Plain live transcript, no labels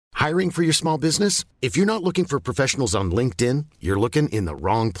Hiring for your small business? If you're not looking for professionals on LinkedIn, you're looking in the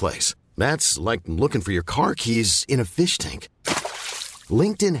wrong place. That's like looking for your car keys in a fish tank.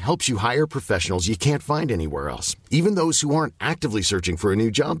 LinkedIn helps you hire professionals you can't find anywhere else, even those who aren't actively searching for a new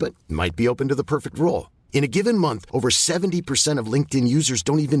job but might be open to the perfect role. In a given month, over 70% of LinkedIn users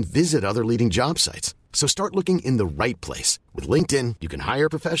don't even visit other leading job sites. So start looking in the right place. With LinkedIn, you can hire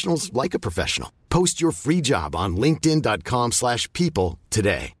professionals like a professional. Post your free job on linkedin.com/people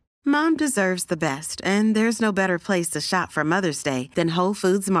today. Mom deserves the best, and there's no better place to shop for Mother's Day than Whole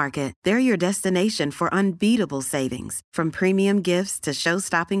Foods Market. They're your destination for unbeatable savings, from premium gifts to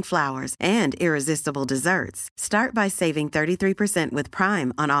show-stopping flowers and irresistible desserts. Start by saving 33% with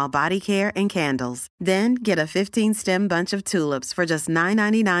Prime on all body care and candles. Then get a 15-stem bunch of tulips for just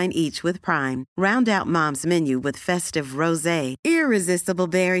 $9.99 each with Prime. Round out Mom's menu with festive rosé, irresistible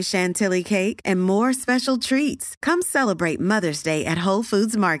berry chantilly cake, and more special treats. Come celebrate Mother's Day at Whole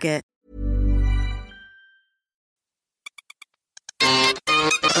Foods Market.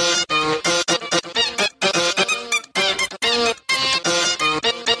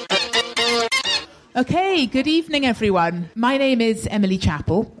 Okay, good evening, everyone. My name is Emily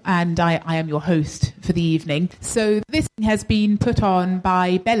Chappell, and I am your host for the evening. So this has been put on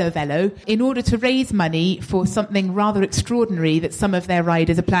by Bello Velo in order to raise money for something rather extraordinary that some of their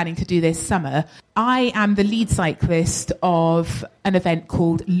riders are planning to do this summer. I am the lead cyclist of an event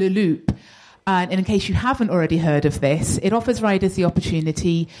called Le Loop. And in case you haven't already heard of this, it offers riders the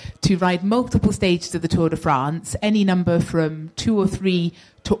opportunity to ride multiple stages of the Tour de France, any number from 2 or 3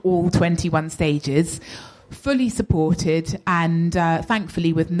 to all 21 stages, fully supported and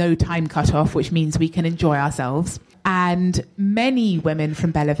thankfully with no time cut-off, which means we can enjoy ourselves. And many women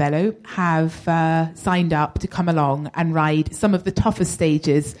from Bello Velo have signed up to come along and ride some of the toughest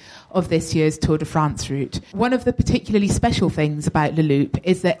stages of this year's Tour de France route. One of the particularly special things about Le Loop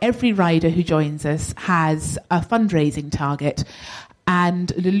is that every rider who joins us has a fundraising target.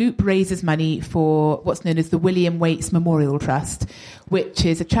 And Le Loop raises money for what's known as the William Waits Memorial Trust, which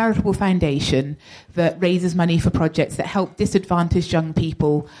is a charitable foundation that raises money for projects that help disadvantaged young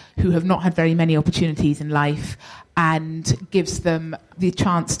people who have not had very many opportunities in life and gives them the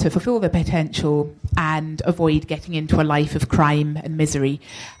chance to fulfill their potential and avoid getting into a life of crime and misery.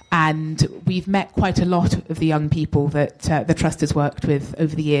 And we've met quite a lot of the young people that the Trust has worked with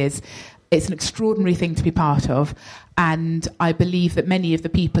over the years. It's an extraordinary thing to be part of. And I believe that many of the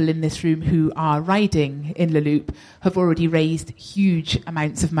people in this room who are riding in Le Loop have already raised huge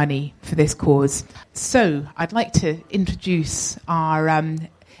amounts of money for this cause. So I'd like to introduce our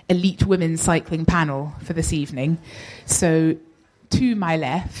elite women's cycling panel for this evening. So to my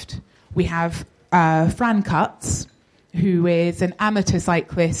left, we have Fran Cutts, who is an amateur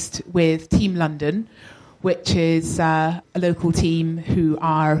cyclist with Team London, which is a local team who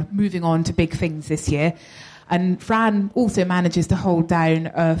are moving on to big things this year. And Fran also manages to hold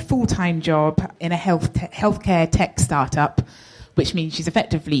down a full-time job in a healthcare tech startup, which means she's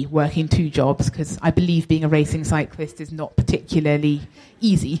effectively working 2 jobs, because I believe being a racing cyclist is not particularly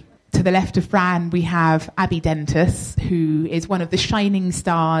easy. To the left of Fran, we have Abby Dentus, who is one of the shining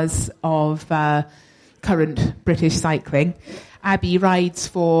stars of current British cycling. Abby rides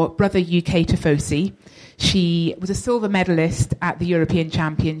for Brother UK Tifosi. She was a silver medalist at the European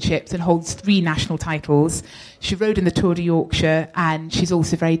Championships and holds 3 national titles. She rode in the Tour de Yorkshire, and she's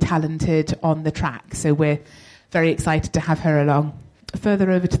also very talented on the track. So we're very excited to have her along.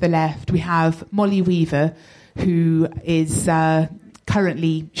 Further over to the left, we have Molly Weaver, who is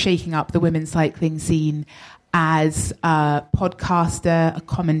currently shaking up the women's cycling scene as a podcaster, a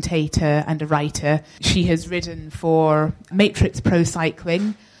commentator and a writer. She has ridden for Matrix Pro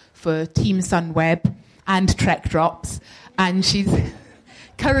Cycling, for Team Sunweb and Trek Drops, and she's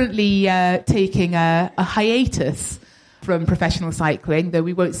currently taking a hiatus from professional cycling, though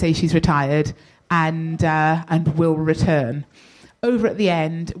we won't say she's retired, and will return. Over at the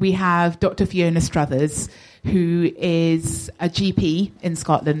end, we have Dr. Fiona Struthers, who is a GP in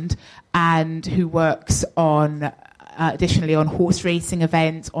Scotland and who works on additionally on horse racing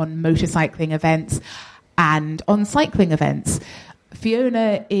events, on motorcycling events, and on cycling events.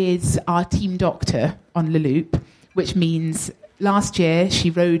 Fiona is our team doctor on Le Loop, which means last year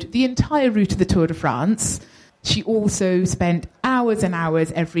she rode the entire route of the Tour de France. She also spent hours and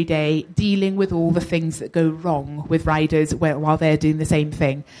hours every day dealing with all the things that go wrong with riders while they're doing the same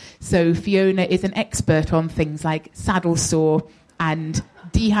thing. So Fiona is an expert on things like saddle sore and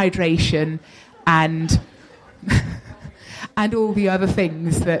dehydration and and all the other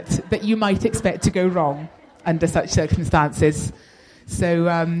things that you might expect to go wrong under such circumstances. So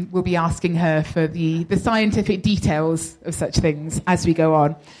we'll be asking her for the scientific details of such things as we go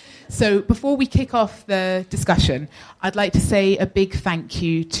on. So before we kick off the discussion, I'd like to say a big thank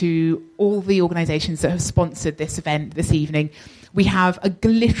you to all the organisations that have sponsored this event this evening. We have a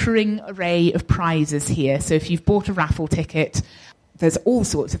glittering array of prizes here. So if you've bought a raffle ticket, there's all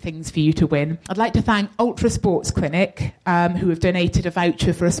sorts of things for you to win. I'd like to thank Ultra Sports Clinic, who have donated a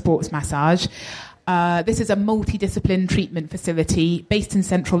voucher for a sports massage. This is a multidiscipline treatment facility based in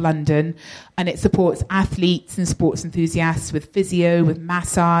central London, and it supports athletes and sports enthusiasts with physio, with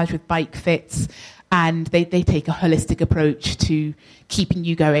massage, with bike fits, and they take a holistic approach to keeping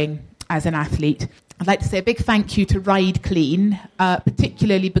you going as an athlete. I'd like to say a big thank you to Ride Clean,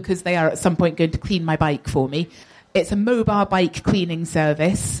 particularly because they are at some point going to clean my bike for me. It's a mobile bike cleaning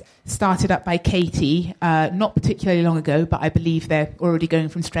service started up by Katie not particularly long ago, but I believe they're already going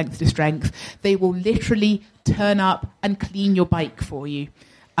from strength to strength. They will literally turn up and clean your bike for you.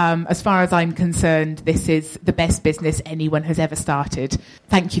 As far as I'm concerned, this is the best business anyone has ever started.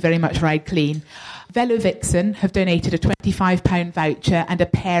 Thank you very much, Ride Clean. Velo Vixen have donated a £25 voucher and a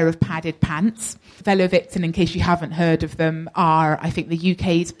pair of padded pants. Velo Vixen, in case you haven't heard of them, are, I think, the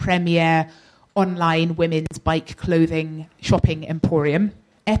UK's premier online women's bike clothing shopping emporium.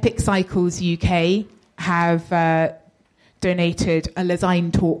 Epic Cycles UK have donated a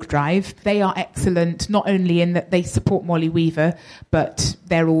Lezyne Talk Drive. They are excellent, not only in that they support Molly Weaver, but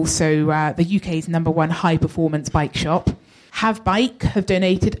they're also the UK's #1 high-performance bike shop. Have Bike have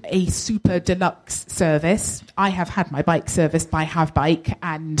donated a super deluxe service. I have had my bike serviced by Have Bike,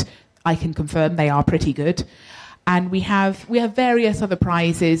 and I can confirm they are pretty good. And we have various other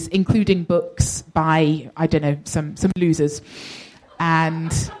prizes, including books by, I don't know, some losers.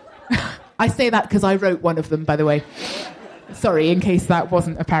 And I say that because I wrote one of them, by the way. Sorry, in case that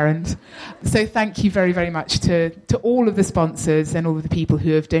wasn't apparent. So thank you very, very much to all of the sponsors and all of the people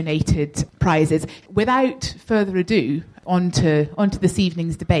who have donated prizes. Without further ado, on to this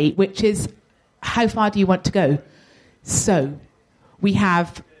evening's debate, which is, how far do you want to go? So we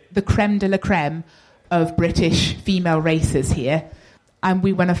have the creme de la creme of British female racers here, and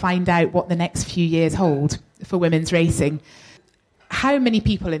we want to find out what the next few years hold for women's racing. How many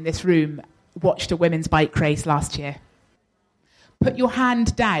people in this room watched a women's bike race last year? Put your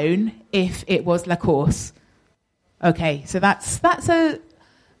hand down if it was La Course. Okay, so that's a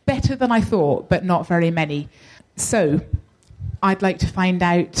better than I thought, but not very many. So I'd like to find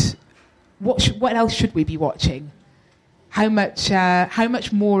out what else should we be watching? How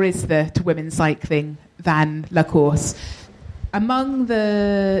much more is there to women's cycling than La Course? Among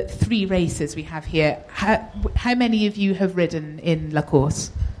the 3 races we have here, how many of you have ridden in La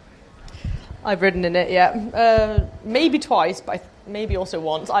Course? I've ridden in it, yeah. Maybe twice, but maybe also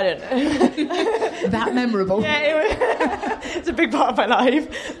once. I don't know. That memorable? Yeah, it's a big part of my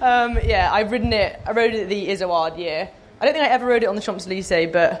life. I've ridden it. I rode it the Izoard year. I don't think I ever rode it on the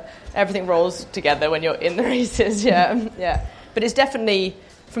Champs-Élysées, but everything rolls together when you're in the races, yeah. But it's definitely,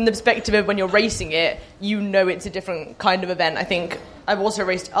 from the perspective of when you're racing it, you know it's a different kind of event. I think I've also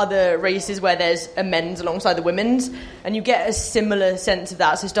raced other races where there's a men's alongside the women's, and you get a similar sense of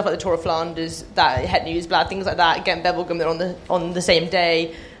that. So stuff like the Tour of Flanders, that Het Nieuwsblad, things like that, again, Bevelgem, they're on the same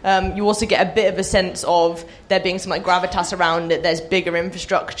day. You also get a bit of a sense of there being some like gravitas around it. There's bigger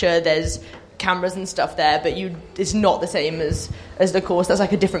infrastructure, there's cameras and stuff there, but it's not the same as the course. That's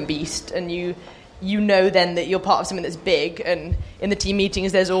like a different beast, and you know then that you're part of something that's big. And in the team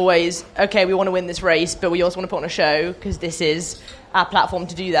meetings there's always, okay, we want to win this race, but we also want to put on a show because this is our platform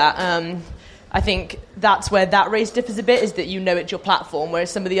to do that. I think that's where that race differs a bit, is that you know it's your platform,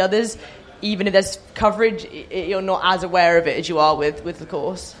 whereas some of the others, even if there's coverage, you're not as aware of it as you are with the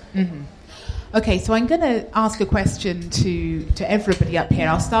course. Mm-hmm. Okay, so I'm going to ask a question to everybody up here.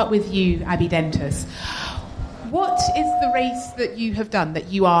 I'll start with you, Abby Dentus. What is the race that you have done that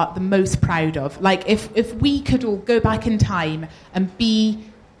you are the most proud of? Like, if we could all go back in time and be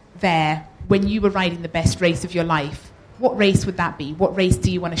there when you were riding the best race of your life, what race would that be? What race do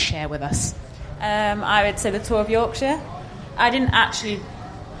you want to share with us? I would say the Tour of Yorkshire. I didn't actually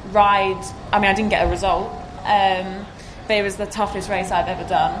ride... I mean, I didn't get a result, but it was the toughest race I've ever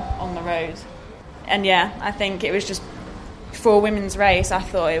done on the road. And yeah, I think it was just, for a women's race, I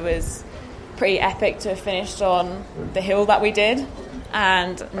thought it was pretty epic to have finished on the hill that we did.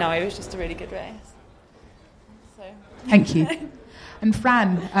 And no, it was just a really good race. So. Thank you. And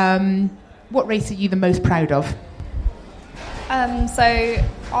Fran, what race are you the most proud of? So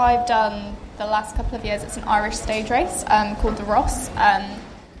I've done the last couple of years, it's an Irish stage race called the Ross.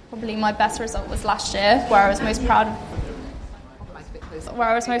 Probably my best result was last year, where I was most proud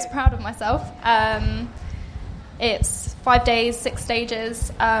of myself. It's 5 days, 6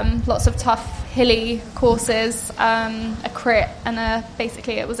 stages, lots of tough hilly courses, a crit, and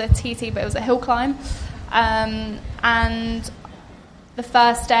basically it was a TT, but it was a hill climb. And the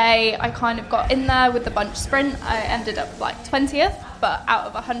first day I kind of got in there with the bunch sprint. I ended up like 20th, but out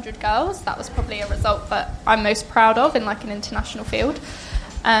of 100 girls, that was probably a result that I'm most proud of in like an international field.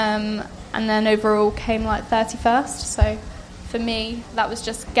 And then overall came like 31st. So for me, that was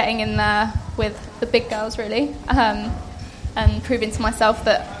just getting in there with the big girls really, and proving to myself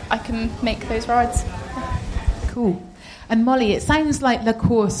that I can make those rides. Cool. And Molly, it sounds like the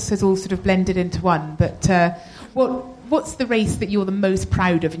course has all sort of blended into one, but what's the race that you're the most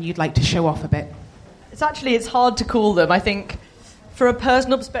proud of and you'd like to show off a bit? It's hard to call them. I think from a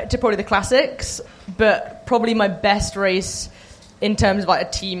personal perspective, probably the classics, but probably my best race in terms of like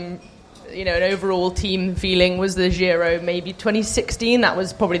a team, an overall team feeling was the Giro, maybe 2016. That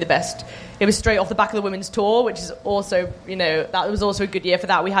was probably the best. It was straight off the back of the women's tour, which is also, that was also a good year for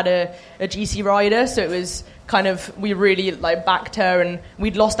that. We had a GC rider, so it was kind of, we really like backed her, and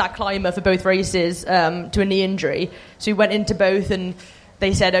we'd lost our climber for both races to a knee injury. So we went into both and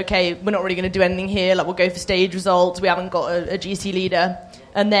they said, okay, we're not really going to do anything here. Like, we'll go for stage results. We haven't got a GC leader.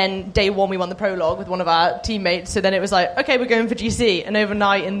 And then day one, we won the prologue with one of our teammates. So then it was like, okay, we're going for GC. And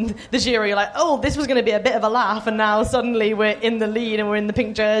overnight in the Giro, you're like, oh, this was going to be a bit of a laugh. And now suddenly we're in the lead and we're in the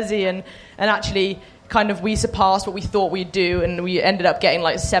pink jersey. And actually kind of we surpassed what we thought we'd do. And we ended up getting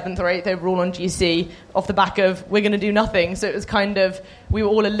like 7th or 8th overall on GC off the back of we're going to do nothing. So it was kind of, we were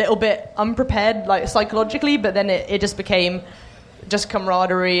all a little bit unprepared, like psychologically. But then it just became just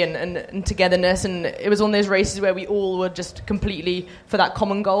camaraderie and togetherness, and it was one of those races where we all were just completely for that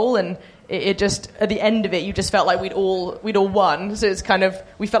common goal, and it just, at the end of it, you just felt like we'd all won. So it's kind of,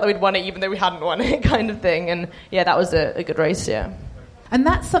 we felt like we'd won it even though we hadn't won it, kind of thing. And yeah, that was a good race. Yeah. And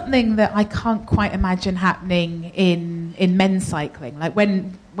that's something that I can't quite imagine happening in men's cycling. Like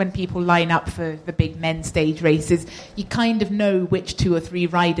when people line up for the big men's stage races, you kind of know which 2 or 3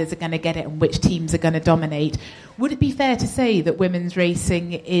 riders are going to get it and which teams are going to dominate. Would it be fair to say that women's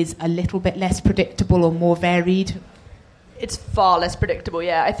racing is a little bit less predictable or more varied? It's far less predictable,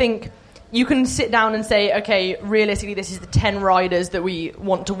 yeah. I think you can sit down and say, okay, realistically, this is the 10 riders that we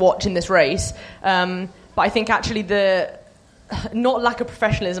want to watch in this race. But I think actually not lack of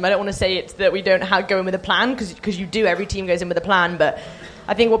professionalism. I don't want to say it's that we don't go in with a plan, because you do. Every team goes in with a plan. But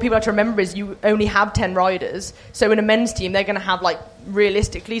I think what people have to remember is you only have 10 riders. So in a men's team, they're going to have, like,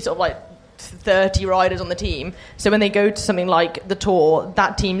 realistically, sort of like 30 riders on the team. So when they go to something like the Tour,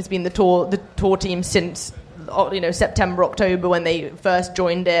 that team's been the tour team since September, October, when they first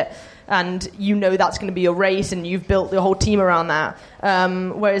joined it. And that's going to be your race, and you've built the whole team around that.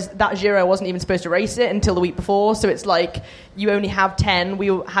 Whereas that Giro wasn't even supposed to race it until the week before, so it's like you only have 10. We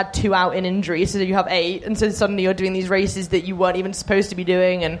had 2 out in injury, so you have 8, and so suddenly you're doing these races that you weren't even supposed to be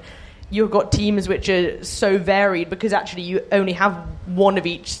doing, and you've got teams which are so varied because actually you only have one of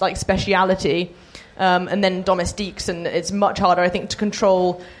each, like, speciality, and then domestiques, and it's much harder, I think, to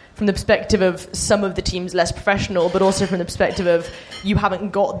control from the perspective of some of the teams less professional, but also from the perspective of you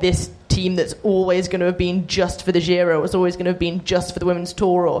haven't got this team that's always going to have been just for the Giro, it's always going to have been just for the women's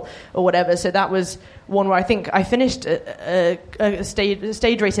tour or whatever. So that was one where I think I finished a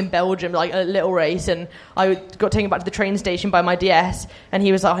stage race in Belgium, like a little race, and I got taken back to the train station by my DS, and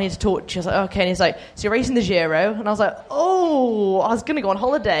he was like, I need to talk to you. I was like, okay. And he's like, so you're racing the Giro? And I was like, oh, I was going to go on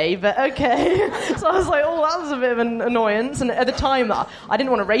holiday, but okay. So I was like, oh, that was a bit of an annoyance. And at the time, I didn't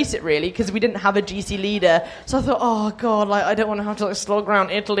want to race it really, because we didn't have a GC leader. So I thought, oh God, like, I don't want to have to, like, slog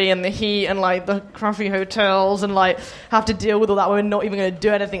around Italy in the heat and, like, the crappy hotels and, like, have to deal with all that. We're not even going to do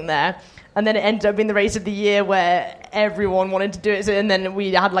anything there. And then it ended up being the race of the year where everyone wanted to do it. And then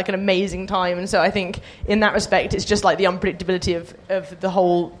we had, like, an amazing time. And so I think in that respect, it's just like the unpredictability of the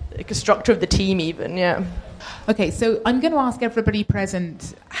whole structure of the team even, yeah. Okay, so I'm going to ask everybody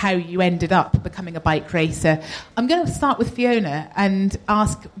present how you ended up becoming a bike racer. I'm going to start with Fiona and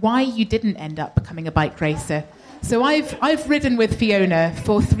ask why you didn't end up becoming a bike racer. So I've ridden with Fiona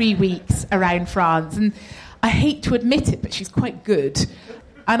for 3 weeks around France, and I hate to admit it, but she's quite good.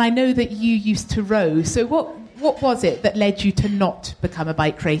 And I know that you used to row. So what was it that led you to not become a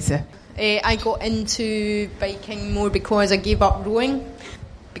bike racer? I got into biking more because I gave up rowing,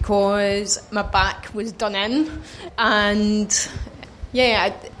 because my back was done in. And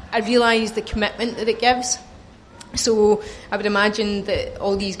yeah, I realised the commitment that it gives. So I would imagine that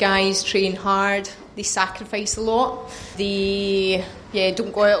all these guys train hard, they sacrifice a lot, they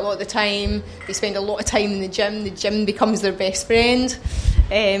don't go out a lot of the time, they spend a lot of time in the gym becomes their best friend,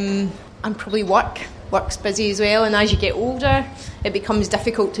 and probably work's busy as well, and as you get older it becomes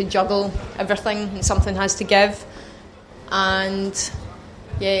difficult to juggle everything and something has to give. And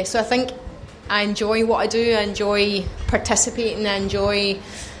yeah, so I think I enjoy what I do. I enjoy participating. I enjoy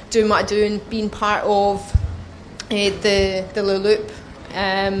doing what I do and being part of the Le Loop,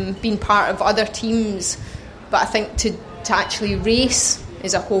 being part of other teams. But I think to actually race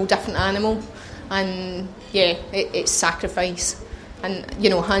is a whole different animal, and it's sacrifice. And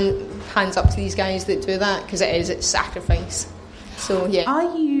hands up to these guys that do that, because it's sacrifice. So yeah. Are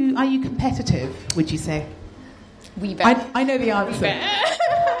you competitive, would you say? Wee bit. I know the answer.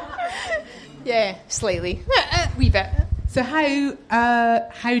 Yeah, slightly. Wee bit. So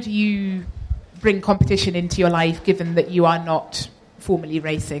how do you bring competition into your life, given that you are not formally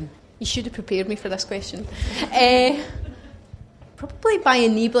racing? You should have prepared me for this question. Probably by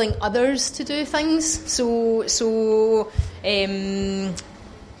enabling others to do things. Or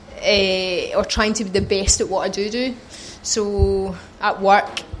trying to be the best at what I do. So at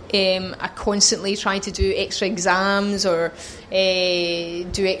work, I constantly try to do extra exams or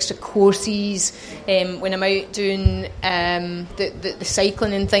do extra courses. When I'm out doing the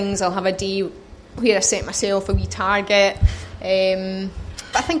cycling and things, I'll have a day where I set myself a wee target.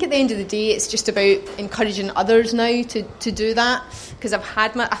 But I think at the end of the day, it's just about encouraging others now to do that, because I've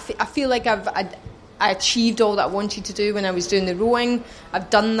had I feel like I achieved all that I wanted to do when I was doing the rowing. I've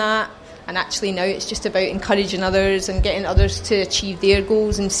done that. And actually now it's just about encouraging others and getting others to achieve their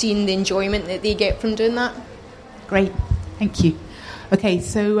goals and seeing the enjoyment that they get from doing that. Great, thank you. Okay,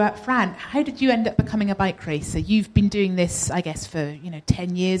 so Fran, how did you end up becoming a bike racer? You've been doing this, I guess, for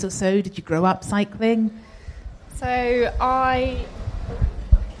 10 years or so. Did you grow up cycling? So I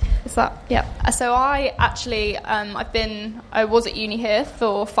actually I was at uni here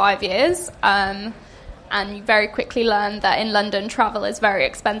for 5 years. And you very quickly learned that in London, travel is very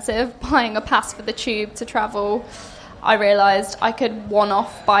expensive. Buying a pass for the tube to travel, I realised I could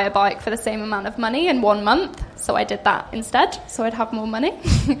one-off buy a bike for the same amount of money in 1 month. So I did that instead, so I'd have more money.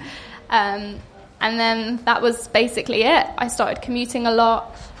 And then that was basically it. I started commuting a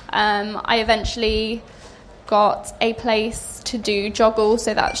lot. I eventually got a place to do joggle,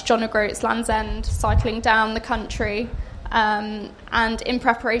 so that's John O'Groats, Land's End, cycling down the country. And in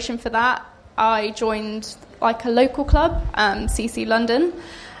preparation for that, I joined like a local club, CC London,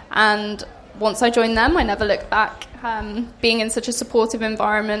 and once I joined them, I never looked back. Being in such a supportive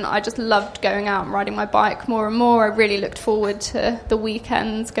environment, I just loved going out and riding my bike more and more. I really looked forward to the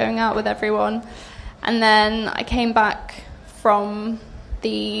weekends, going out with everyone. And then I came back from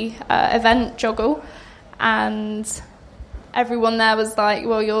the event Joggle, and everyone there was like,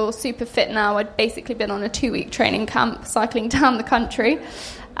 well, you're super fit now. I'd basically been on a 2-week training camp cycling down the country.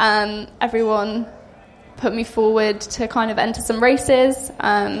 Everyone put me forward to kind of enter some races.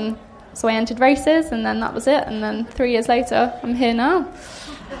 So I entered races, and then that was it. And then 3 years later, I'm here now.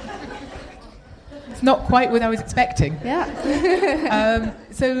 It's not quite what I was expecting. Yeah.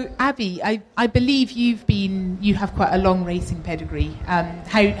 So Abby, I believe you have quite a long racing pedigree.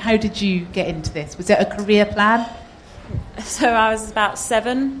 How did you get into this? Was it a career plan? So I was about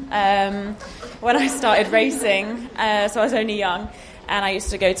 7 when I started racing. So I was only young. And I used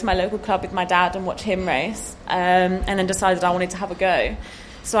to go to my local club with my dad and watch him race, and then decided I wanted to have a go.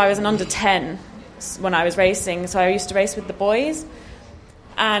 So I was an under 10 when I was racing, so I used to race with the boys.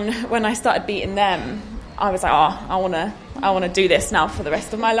 And when I started beating them, I was like, I want to do this now for the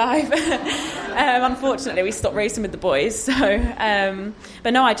rest of my life. Unfortunately, we stopped racing with the boys. So,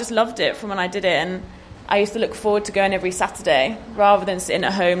 but no, I just loved it from when I did it, and I used to look forward to going every Saturday rather than sitting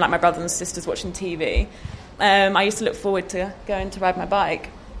at home like my brothers and sisters watching TV. I used to look forward to going to ride my bike.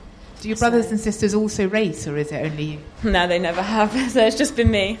 Do your brothers and sisters also race, or is it only you? No, they never have. So it's just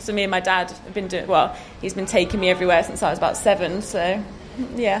been me. So me and my dad have been doing, he's been taking me everywhere since I was about 7. So,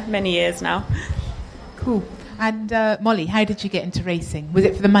 yeah, many years now. Cool. And Molly, how did you get into racing? Was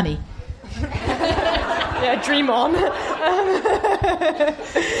it for the money? Yeah, dream on.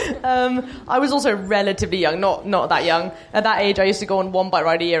 I was also relatively young, not that young. At that age, I used to go on one bike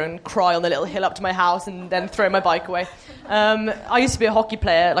ride a year and cry on the little hill up to my house and then throw my bike away. I used to be a hockey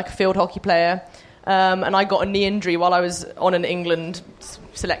player, like a field hockey player, and I got a knee injury while I was on an England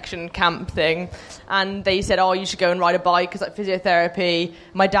selection camp thing. And they said, you should go and ride a bike because like physiotherapy.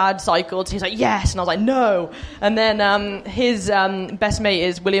 My dad cycled, so he's like, yes. And I was like, no. And then his best mate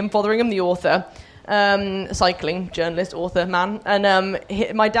is William Fotheringham, the author. Cycling journalist, author, man. And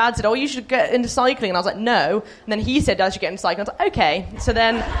my dad said, you should get into cycling. And I was like, no. And then he said, I should get into cycling. I was like, okay. So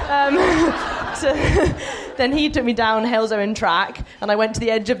then Then he took me down Halesowen track, and I went to the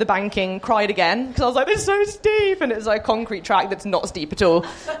edge of the banking, cried again, because I was like, this is so steep, and it's like a concrete track that's not steep at all.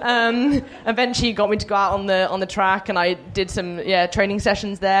 Eventually he got me to go out on the track, and I did some training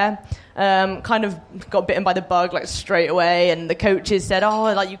sessions there. Kind of got bitten by the bug like straight away, and the coaches said,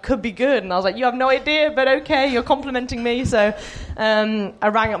 oh, like you could be good, and I was like, you have no idea, but okay, you're complimenting me. So I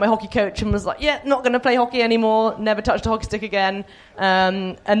rang up my hockey coach and was like, not going to play hockey anymore, never touched a hockey stick again,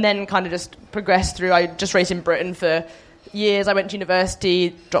 and then kind of just progressed through. I just raced in Britain for years. I went to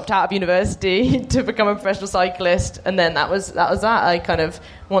university, dropped out of university to become a professional cyclist, and then that was that. I kind of,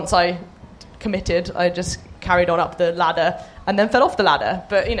 once I committed, I just carried on up the ladder and then fell off the ladder.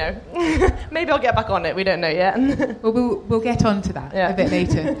 But, maybe I'll get back on it. We don't know yet. Well, we'll get on to that a bit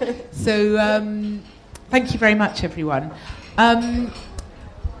later. So thank you very much, everyone.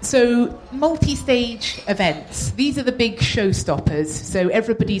 So multi-stage events, these are the big showstoppers. So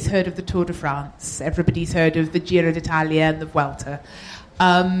everybody's heard of the Tour de France. Everybody's heard of the Giro d'Italia and the Vuelta.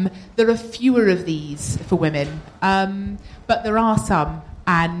 There are fewer of these for women, but there are some.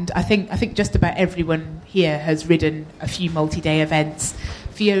 And I think just about everyone here has ridden a few multi-day events.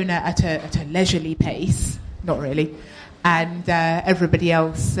 Fiona at a leisurely pace, not really, and everybody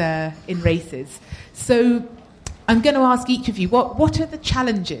else in races. So I'm going to ask each of you, what are the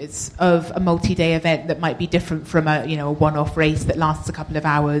challenges of a multi-day event that might be different from a one-off race that lasts a couple of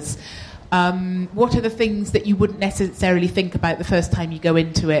hours? What are the things that you wouldn't necessarily think about the first time you go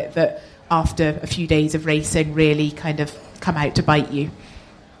into it that after a few days of racing really kind of come out to bite you?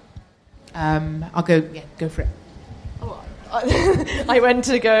 I'll go for it. I went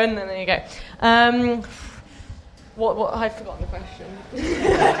to go, and then there you go. What? I've forgotten the question.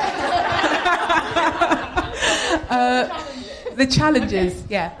 The challenges,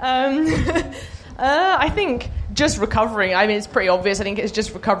 yeah. I think just recovering. I mean, it's pretty obvious. I think it's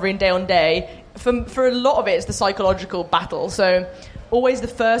just recovering day on day. For a lot of it, it's the psychological battle. So always the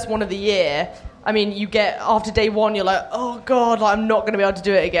first one of the year. I mean, you get, after day one, you're like, oh, God, like, I'm not going to be able to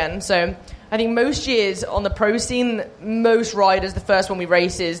do it again. So I think most years on the pro scene, most riders, the first one we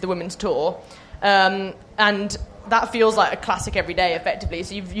race is the Women's Tour. And that feels like a classic every day, effectively.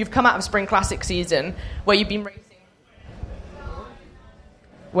 So you've come out of Spring Classic season where you've been racing...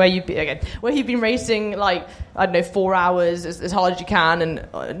 Where you've been racing, like, I don't know, 4 hours as hard as you can,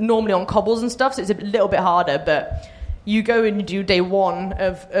 and normally on cobbles and stuff, so it's a little bit harder, but... You go and you do day one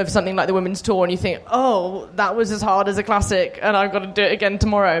of something like the Women's Tour, and you think, oh, that was as hard as a classic, and I've got to do it again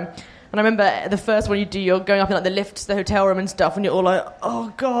tomorrow. And I remember the first one you do, you're going up in like the lifts, the hotel room and stuff, and you're all like,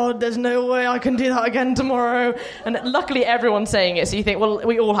 oh, God, there's no way I can do that again tomorrow. And luckily everyone's saying it, so you think, well,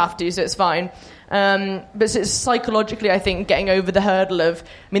 we all have to, so it's fine. But it's psychologically, I think, getting over the hurdle of, I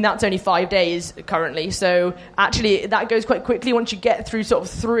mean, that's only 5 days currently. So actually, that goes quite quickly. Once you get through sort of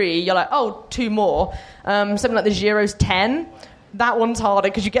 3, you're like, oh, 2 more. Something like the Giro's 10. That one's harder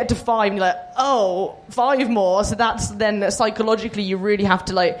because you get to 5 and you're like, oh, 5 more. So that's then psychologically, you really have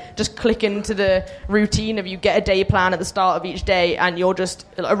to like just click into the routine of you get a day plan at the start of each day, and you're just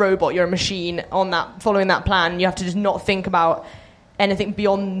a robot. You're a machine on that, following that plan. You have to just not think about anything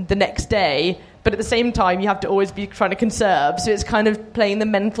beyond the next day. But at the same time, you have to always be trying to conserve. So it's kind of playing the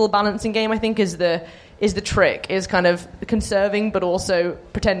mental balancing game, I think, is the trick, is kind of conserving, but also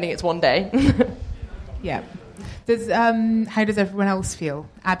pretending it's one day. Yeah. How does everyone else feel?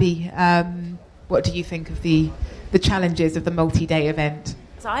 Abby, what do you think of the challenges of the multi-day event?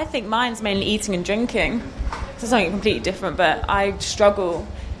 So I think mine's mainly eating and drinking. It's something completely different, but I struggle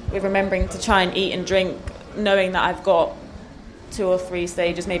with remembering to try and eat and drink, knowing that I've got 2 or 3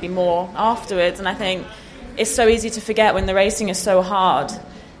 stages, maybe more, afterwards. And I think it's so easy to forget when the racing is so hard.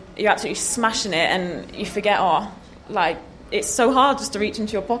 You're absolutely smashing it, and you forget, it's so hard just to reach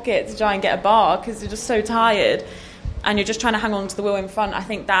into your pocket to try and get a bar because you're just so tired, and you're just trying to hang on to the wheel in front. I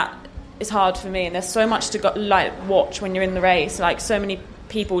think that is hard for me, and there's so much to watch when you're in the race, like so many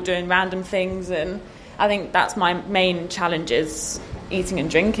people doing random things, and I think that's my main challenge, is eating and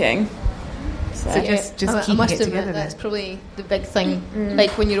drinking. So just keeping I must it admit together. that's probably the big thing,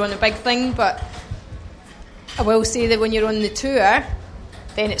 like when you're on a big thing. But I will say that when you're on the tour,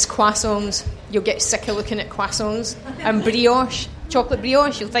 then it's croissants. You'll get sick of looking at croissants and brioche, chocolate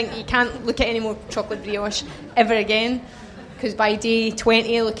brioche. You'll think you can't look at any more chocolate brioche ever again, because by day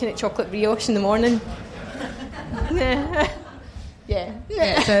 20, you're looking at chocolate brioche in the morning. Yeah.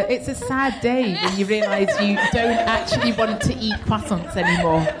 It's a sad day when you realise you don't actually want to eat croissants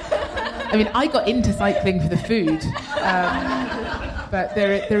anymore. I mean, I got into cycling for the food, but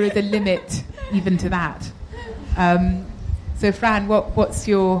there is a limit even to that. So, Fran, what's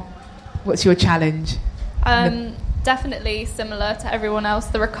your challenge? definitely similar to everyone else.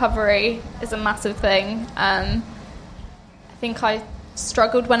 The recovery is a massive thing. I think I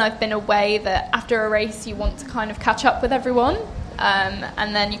struggled when I've been away that after a race you want to kind of catch up with everyone,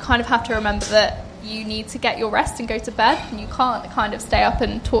 and then you kind of have to remember that you need to get your rest and go to bed, and you can't kind of stay up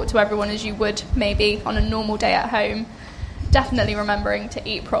and talk to everyone as you would maybe on a normal day at home. Definitely remembering to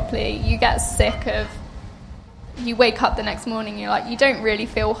eat properly. You get sick of, you wake up the next morning, you're like, you don't really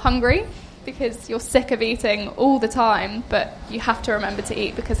feel hungry because you're sick of eating all the time, but you have to remember to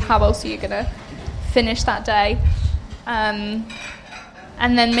eat because how else are you going to finish that day?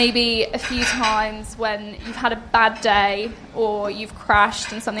 And then maybe a few times when you've had a bad day or you've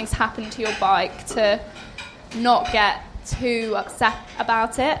crashed and something's happened to your bike, to not get too upset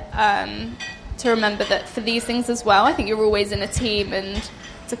about it, to remember that for these things as well, I think you're always in a team, and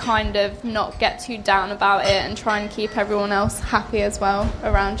to kind of not get too down about it and try and keep everyone else happy as well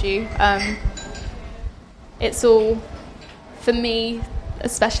around you. It's all, for me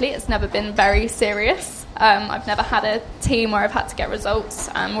especially, it's never been very serious. I've never had a team where I've had to get results.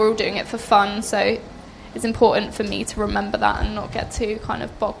 We're all doing it for fun, so it's important for me to remember that and not get too kind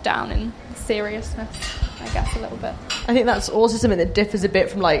of bogged down in seriousness, I guess, a little bit. I think that's also something that differs a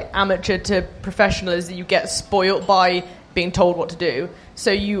bit from like amateur to professional, is that you get spoilt by being told what to do.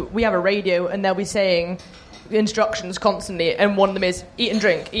 So we have a radio and they'll be saying instructions constantly, and one of them is eat and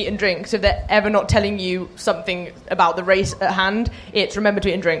drink. So if they're ever not telling you something about the race at hand, it's remember to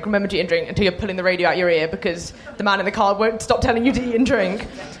eat and drink until you're pulling the radio out your ear because the man in the car won't stop telling you to eat and drink.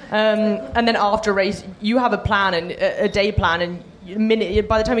 And then after a race you have a plan, and a day plan, and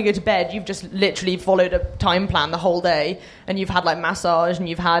by the time you go to bed you've just literally followed a time plan the whole day, and you've had like massage, and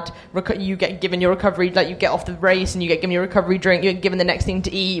you get given your recovery, like you get off the race and you get given your recovery drink, you get given the next thing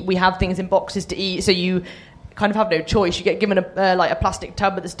to eat. We have things in boxes to eat, so you kind of have no choice. You get given a plastic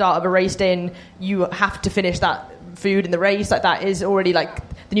tub at the start of a race day, and you have to finish that food in the race. Like that is already, like,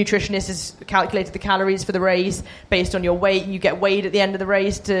 the nutritionist has calculated the calories for the race based on your weight. You get weighed at the end of the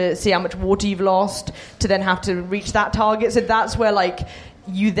race to see how much water you've lost, to then have to reach that target. So that's where, like,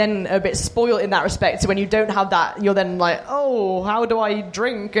 you then are a bit spoiled in that respect. So when you don't have that, you're then like, oh, how do I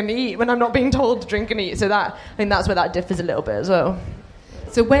drink and eat when I'm not being told to drink and eat? So that, I think that's where that differs a little bit as well.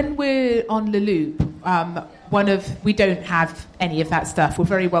 So when we're on Le Loop, we don't have any of that stuff. We're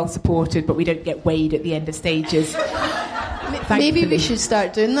very well supported, but we don't get weighed at the end of stages. Maybe we should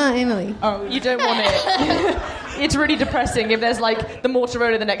start doing that, Emily. Oh, you don't want it. It's really depressing if there's like the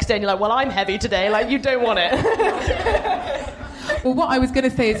Mortarona the next day and you're like, well, I'm heavy today. Like, you don't want it. Well, what I was going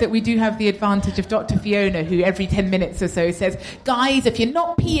to say is that we do have the advantage of Dr. Fiona, who every 10 minutes or so says, guys, if you're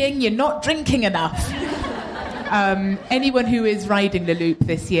not peeing, you're not drinking enough. Anyone who is riding Le Loop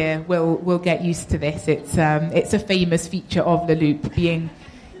this year will get used to this. It's a famous feature of Le Loop, being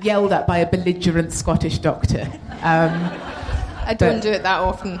yelled at by a belligerent Scottish doctor. I don't do it that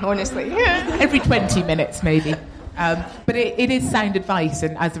often, honestly. Every 20 minutes, maybe. But it is sound advice,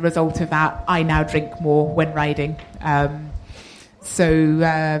 and as a result of that, I now drink more when riding. So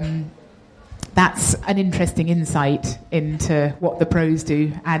that's an interesting insight into what the pros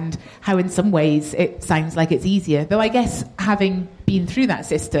do and how in some ways it sounds like it's easier. Though I guess having been through that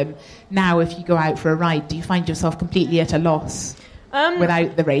system, now if you go out for a ride, do you find yourself completely at a loss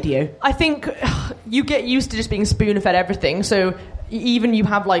without the radio? I think you get used to just being spoon-fed everything. So even you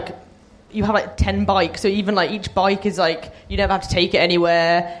have like 10 bikes, so even like each bike is like, you never have to take it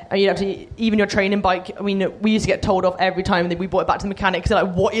anywhere, and you have to, even your training bike, I mean, we used to get told off every time that we brought it back to the mechanic, because they're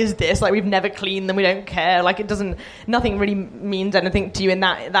like, what is this? Like, we've never cleaned them, we don't care, like, nothing really means anything to you, and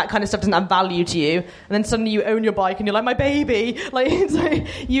that kind of stuff doesn't have value to you, and then suddenly you own your bike and you're like, my baby, like, it's like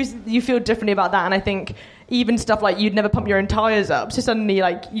you feel differently about that. And I think even stuff like you'd never pump your own tyres up, so suddenly,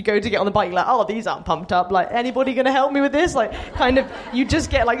 like, you go to get on the bike, like, oh, these aren't pumped up, like, anybody going to help me with this? Like, kind of, you just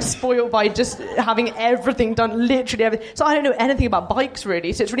get, like, spoiled by just having everything done, literally everything. So I don't know anything about bikes,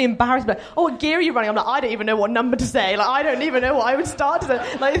 really, so it's really embarrassing. Like, oh, what gear are you running? I'm like, I don't even know what number to say. Like, I don't even know what I would start to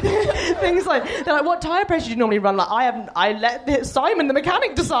say. Like, things like, they're like, what tyre pressure do you normally run? Like, I let Simon, the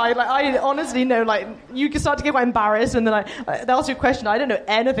mechanic, decide. Like, I honestly know, like, you can start to get quite embarrassed, and then, like, they ask you a question, I don't know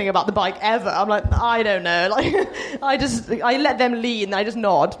anything about the bike ever. I'm like, I don't know. Like, I let them lead and I just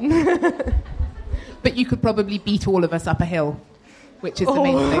nod. But you could probably beat all of us up a hill, which is the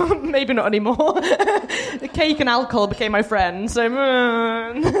main thing. Maybe not anymore. The cake and alcohol became my friend, so...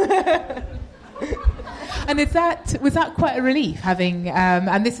 And was that quite a relief, having...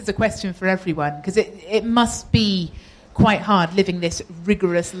 and this is a question for everyone, because it must be quite hard living this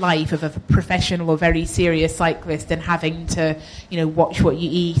rigorous life of a professional or very serious cyclist, and having to, watch what you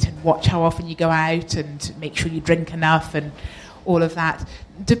eat and watch how often you go out and make sure you drink enough and all of that.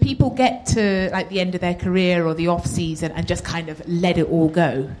 Do people get to like the end of their career or the off season and just kind of let it all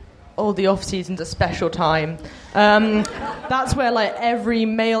go? Oh, the off season's a special time. That's where like every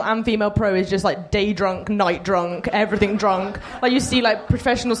male and female pro is just like day drunk, night drunk, everything drunk. Like you see like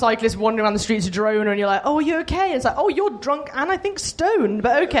professional cyclists wandering around the streets of Girona, and you're like, oh, are you okay? It's like, oh, you're drunk and I think stoned,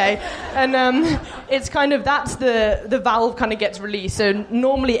 but okay. And it's kind of, that's the valve kind of gets released. So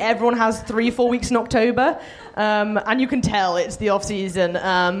normally everyone has 3-4 weeks in October. And you can tell it's the off season,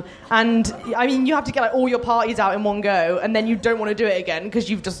 and I mean you have to get like all your parties out in one go, and then you don't want to do it again because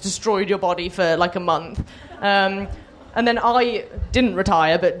you've just destroyed your body for like a month. And then I didn't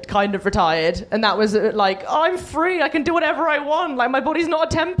retire, but kind of retired, and that was like, oh, I'm free, I can do whatever I want, like my body's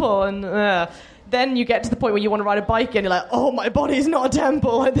not a temple, and then you get to the point where you want to ride a bike and you're like, oh, my body's not a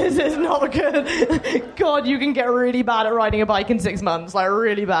temple, like, this is not good. God, you can get really bad at riding a bike in 6 months, like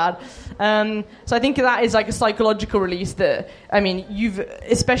really bad. So I think that is like a psychological release that, I mean,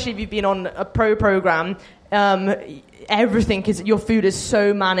 especially if you've been on a pro program, everything is, your food is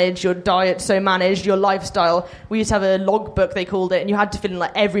so managed, your diet's so managed, your lifestyle. We used to have a logbook, they called it, and you had to fill in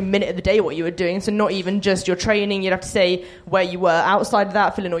like every minute of the day what you were doing. So not even just your training, you'd have to say where you were outside of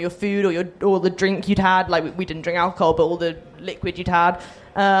that, fill in all your food or all the drink you'd had. Like we didn't drink alcohol, but all the liquid you'd had.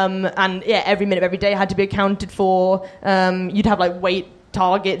 And yeah, every minute of every day had to be accounted for. You'd have like weight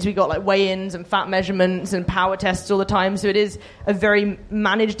targets. We got like weigh-ins and fat measurements and power tests all the time. So it is a very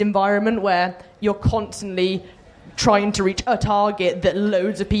managed environment where you're constantly trying to reach a target that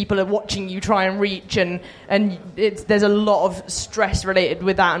loads of people are watching you try and reach, and there's a lot of stress related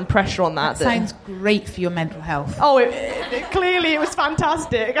with that and pressure on that. That sounds great for your mental health. Oh, clearly it was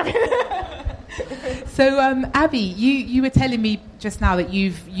fantastic. So, Abby, you were telling me just now that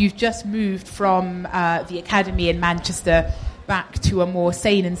you've just moved from the academy in Manchester back to a more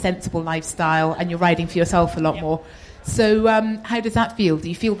sane and sensible lifestyle, and you're riding for yourself a lot more. So how does that feel? Do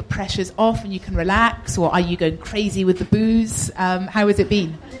you feel the pressure's off and you can relax, or are you going crazy with the booze? How has it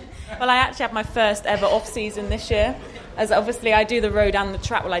been? Well, I actually had my first ever off-season this year, as obviously I do the road and the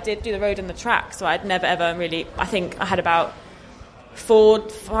track. Well, I did do the road and the track, so I'd never ever really, I think I had about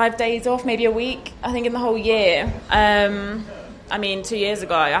 4-5 days off, maybe a week, I think, in the whole year. I mean, 2 years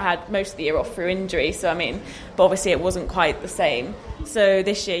ago, I had most of the year off through injury, so I mean, but obviously it wasn't quite the same. So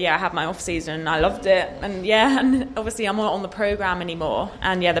this year, yeah, I had my off season and I loved it. And yeah, and obviously I'm not on the programme anymore,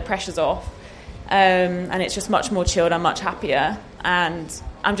 and yeah, the pressure's off. And it's just much more chilled, I'm much happier. And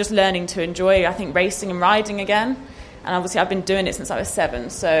I'm just learning to enjoy, I think, racing and riding again. And obviously I've been doing it since I was 7,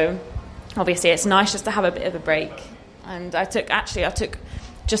 so obviously it's nice just to have a bit of a break. And I took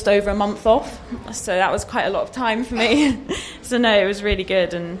just over a month off, so that was quite a lot of time for me. So no, it was really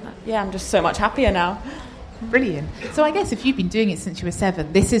good, and yeah, I'm just so much happier now. Brilliant. So I guess if you've been doing it since you were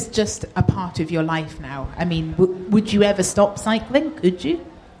 7, this is just a part of your life now. I mean, would you ever stop cycling? Could you?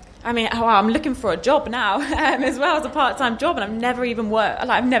 I mean, I'm looking for a job now, as well as a part-time job, and I've never even worked.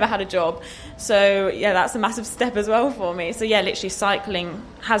 Like, I've never had a job, so yeah, that's a massive step as well for me. So yeah, literally cycling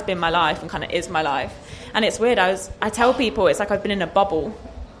has been my life and kind of is my life. And it's weird. I tell people it's like I've been in a bubble.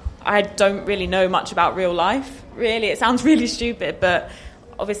 I don't really know much about real life. Really, it sounds really stupid, but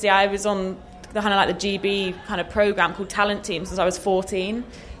obviously I was on the kind of like the GB kind of program called Talent Team since I was 14.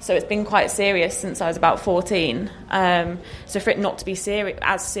 So it's been quite serious since I was about 14. So for it not to be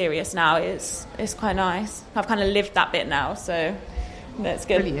as serious now is quite nice. I've kind of lived that bit now, so that's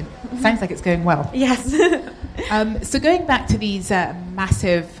good. Brilliant. Sounds like it's going well. Yes. So going back to these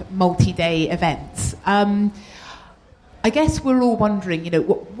massive multi-day events, I guess we're all wondering,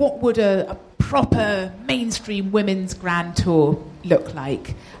 what would a proper mainstream women's Grand Tour look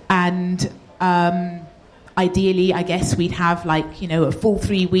like? And ideally, I guess we'd have a full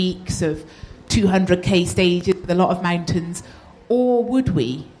 3 weeks of 200k stages with a lot of mountains, or would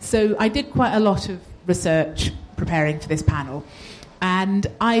we? So I did quite a lot of research preparing for this panel, and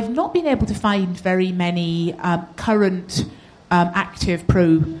I've not been able to find very many current active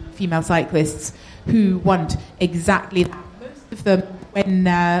pro female cyclists who want exactly that. Most of them, when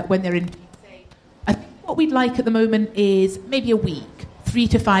they're in, I think what we'd like at the moment is maybe a week, 3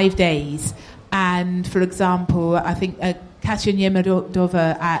 to 5 days. And for example, I think Kasia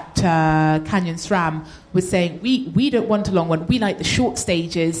Niemedova at Canyon SRAM was saying, we don't want a long one. We like the short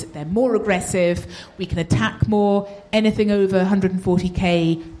stages. They're more aggressive. We can attack more. Anything over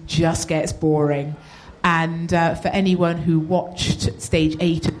 140k just gets boring. And for anyone who watched stage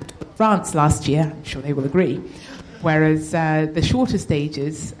 8 of France last year, I'm sure they will agree. Whereas the shorter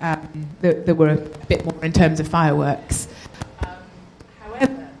stages, there were a bit more in terms of fireworks.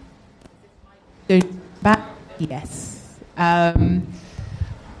 However, go back. Yes. Try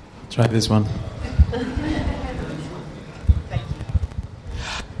this one. Thank you.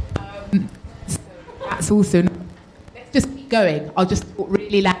 That's also... Let's just keep going. I'll just talk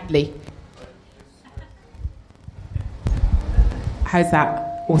really loudly. How's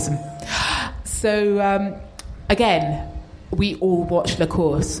that? Awesome. So, again, we all watched La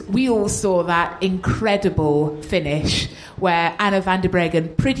Course. We all saw that incredible finish where Anna van der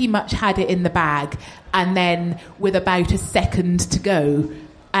Breggen pretty much had it in the bag, and then with about a second to go,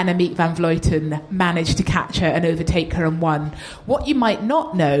 Annemiek van Vleuten managed to catch her and overtake her and won. What you might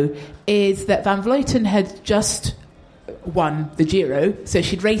not know is that Van Vleuten had just won the Giro, so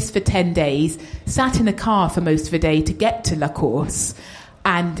she'd raced for 10 days, sat in a car for most of the day to get to La Course,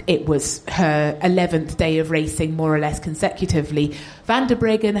 and it was her 11th day of racing, more or less consecutively. Van der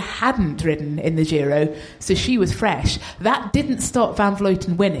Breggen hadn't ridden in the Giro, so she was fresh. That didn't stop Van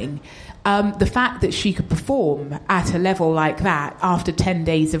Vleuten winning. The fact that she could perform at a level like that after 10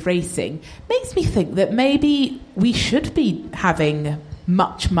 days of racing makes me think that maybe we should be having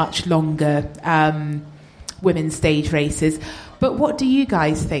much, much longer women's stage races. But what do you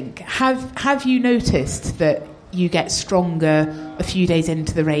guys think? Have you noticed that you get stronger a few days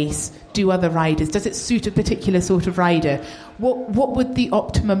into the race? Do other riders? Does it suit a particular sort of rider? What would the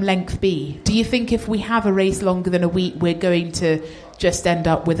optimum length be? Do you think if we have a race longer than a week, we're going to just end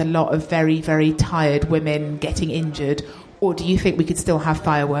up with a lot of very, very tired women getting injured? Or do you think we could still have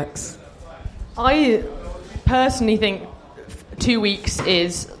fireworks? I personally think 2 weeks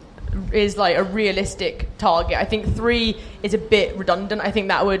is like a realistic target. I think 3 is a bit redundant. I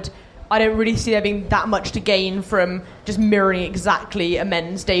think I don't really see there being that much to gain from just mirroring exactly a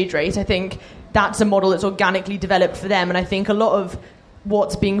men's stage race. I think that's a model that's organically developed for them, and I think a lot of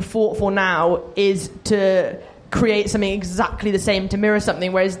what's being fought for now is to create something exactly the same, to mirror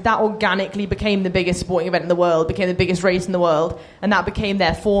something, whereas that organically became the biggest sporting event in the world, became the biggest race in the world, and that became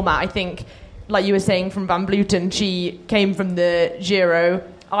their format. I think, like you were saying from Van Vleuten, she came from the Giro.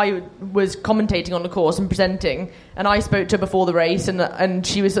 I was commentating on the course and presenting, and I spoke to her before the race, and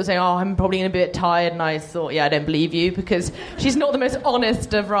she was sort of saying, I'm probably going to be a bit tired, and I thought, I don't believe you, because she's not the most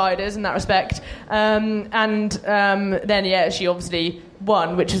honest of riders in that respect. Then she obviously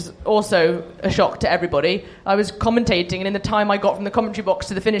won, which is also a shock to everybody. I was commentating, and in the time I got from the commentary box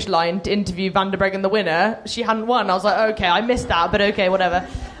to the finish line to interview Van der Breggen, the winner, she hadn't won. I was like, okay, I missed that, but okay, whatever.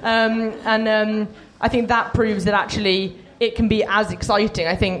 I think that proves that actually it can be as exciting.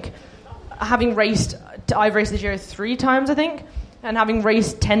 I think I've raced the Giro 3 times, I think, and having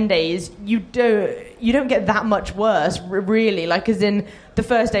raced 10 days, you don't get that much worse, really. Like, as in, the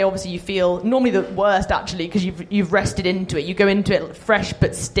first day, obviously, you feel normally the worst, actually, because you've rested into it. You go into it fresh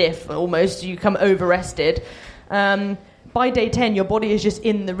but stiff, almost. You come over-rested. By day 10, your body is just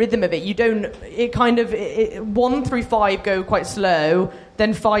in the rhythm of it. 1 through 5 go quite slow,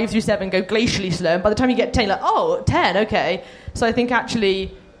 then 5 through 7 go glacially slow, and by the time you get 10, you're like, 10, okay. So I think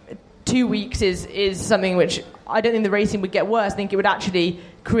actually 2 weeks is something which I don't think the racing would get worse. I think it would actually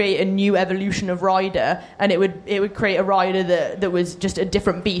create a new evolution of rider, and it would create a rider that was just a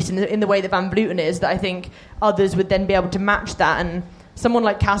different beast in the way that Van Vleuten is, that I think others would then be able to match that. And someone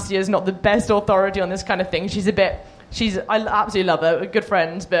like Cassia is not the best authority on this kind of thing. I absolutely love her, we're good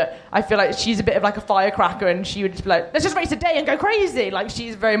friends, but I feel like she's a bit of like a firecracker, and she would just be like, let's just race a day and go crazy. Like,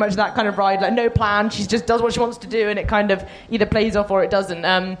 she's very much that kind of ride, like no plan, she just does what she wants to do, and it kind of either plays off or it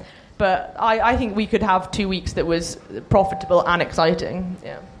doesn't. But I think we could have 2 weeks that was profitable and exciting.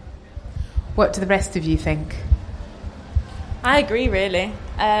 Yeah. What do the rest of you think? I agree, really.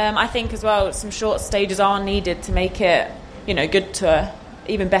 I think as well some short stages are needed to make it, good to,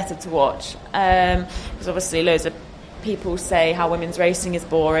 even better to watch. Because obviously loads of people say how women's racing is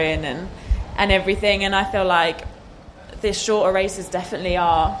boring and everything, and I feel like the shorter races definitely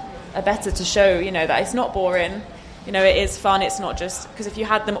are better to show, that it's not boring. It is fun. It's not just because if you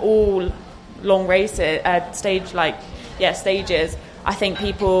had them all long races, stages, I think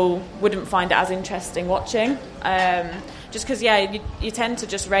people wouldn't find it as interesting watching. Just because, you tend to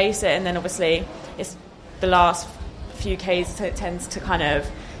just race it, and then obviously it's the last few Ks, so it tends to kind of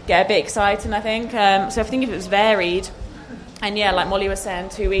get a bit exciting, I think. So I think if it was varied, and like Molly was saying,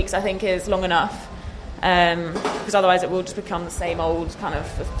 2 weeks I think is long enough, because otherwise it will just become the same old kind of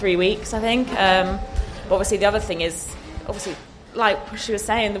for 3 weeks, I think. But obviously the other thing is, obviously, like she was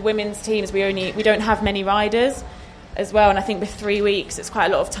saying, the women's teams, we don't have many riders as well, and I think with 3 weeks it's quite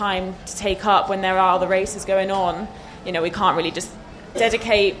a lot of time to take up when there are other races going on. We can't really just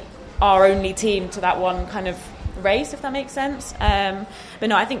dedicate our only team to that one kind of race, if that makes sense. But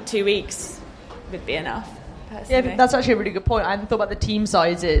no, I think 2 weeks would be enough, personally. Yeah, that's actually a really good point. I hadn't thought about the team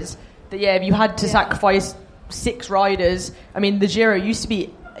sizes. That if you had to sacrifice 6 riders, I mean, the Giro used to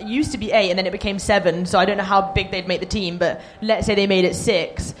be 8 and then it became 7, so I don't know how big they'd make the team, but let's say they made it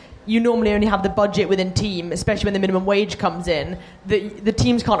 6. you normally only have the budget within team, especially when the minimum wage comes in. The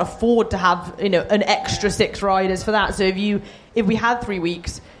teams can't afford to have an extra 6 riders for that. So if we had 3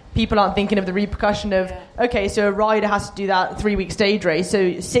 weeks, people aren't thinking of the repercussion of, okay, so a rider has to do that 3-week stage race,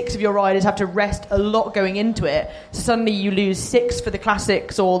 so 6 of your riders have to rest a lot going into it. So suddenly you lose 6 for the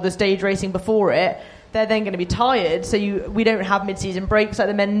classics or the stage racing before it. They're then going to be tired, so we don't have mid-season breaks like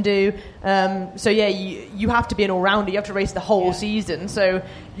the men do. You have to be an all-rounder. You have to race the whole season. So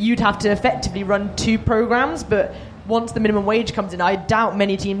you'd have to effectively run 2 programs, but once the minimum wage comes in, I doubt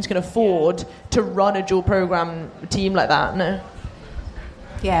many teams can afford to run a dual program team like that. No.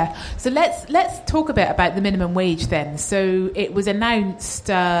 Yeah, so let's talk a bit about the minimum wage then. So it was announced,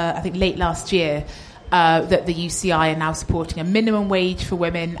 I think, late last year, that the UCI are now supporting a minimum wage for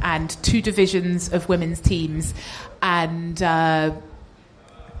women and 2 divisions of women's teams, and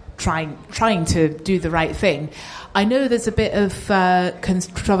trying to do the right thing. I know there's a bit of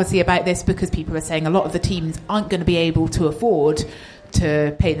controversy about this because people are saying a lot of the teams aren't going to be able to afford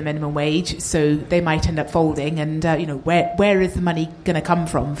to pay the minimum wage, so they might end up folding. And where is the money going to come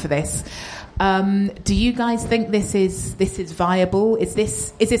from for this? Do you guys think this is viable? Is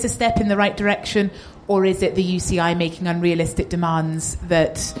this a step in the right direction, or is it the UCI making unrealistic demands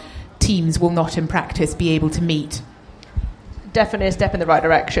that teams will not in practice be able to meet? Definitely a step in the right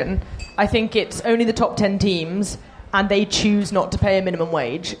direction. I think it's only the top 10 teams, and they choose not to pay a minimum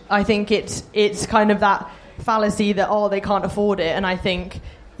wage. I think it's kind of that fallacy that they can't afford it, and I think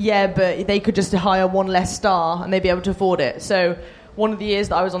but they could just hire 1 less star and they'd be able to afford it. So one of the years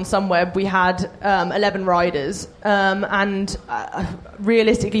that I was on Sunweb, we had 11 riders, and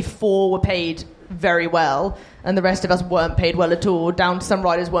realistically 4 were paid very well, and the rest of us weren't paid well at all, down to some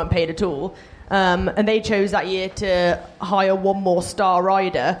riders weren't paid at all. And they chose that year to hire 1 more star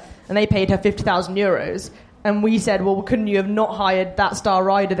rider, and they paid her €50,000. And we said, well, couldn't you have not hired that star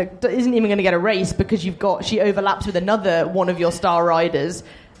rider that isn't even going to get a race because she overlaps with another one of your star riders,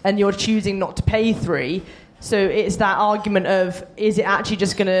 and you're choosing not to pay 3? So it's that argument of, is it actually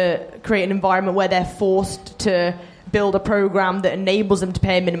just going to create an environment where they're forced to build a program that enables them to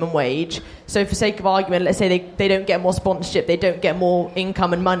pay a minimum wage? So for sake of argument, let's say they don't get more sponsorship, they don't get more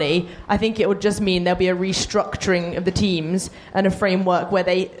income and money. I think it would just mean there'll be a restructuring of the teams and a framework where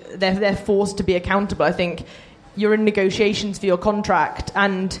they're forced to be accountable. I think you're in negotiations for your contract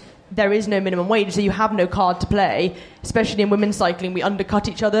and there is no minimum wage, so you have no card to play. Especially in women's cycling, we undercut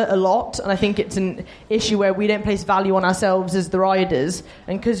each other a lot, and I think it's an issue where we don't place value on ourselves as the riders,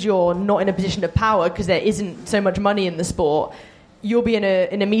 and because you're not in a position of power, because there isn't so much money in the sport, you'll be in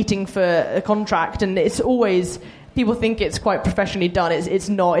a meeting for a contract, and it's always, people think it's quite professionally done. It's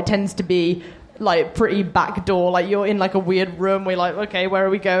not. It tends to be like pretty backdoor, like you're in like a weird room, we're like, okay, where are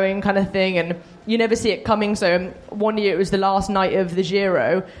we going, kind of thing, and you never see it coming. So one year it was the last night of the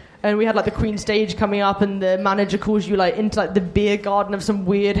Giro, and we had like the Queen stage coming up, and the manager calls you like into like the beer garden of some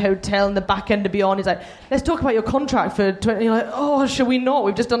weird hotel in the back end of Beyond. He's like, let's talk about your contract for 20. And you're like, oh, shall we not?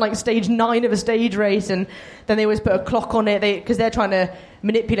 We've just done like stage 9 of a stage race. And then they always put a clock on it because they're trying to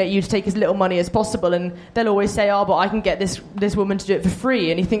manipulate you to take as little money as possible. And they'll always say, oh, but I can get this woman to do it for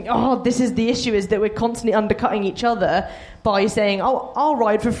free. And you think, oh, this is the issue, is that we're constantly undercutting each other by saying, oh, I'll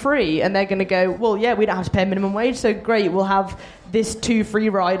ride for free. And they're going to go, well, yeah, we don't have to pay minimum wage, so great, we'll have this 2 free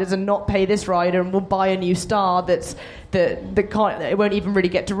riders and not pay this rider, and we'll buy a new star that can't, it won't even really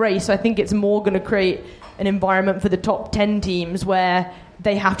get to race. So I think it's more going to create an environment for the top 10 teams where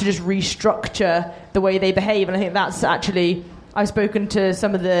they have to just restructure the way they behave. And I think that's actually, I've spoken to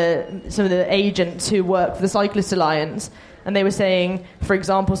some of the agents who work for the Cyclist Alliance, and they were saying, for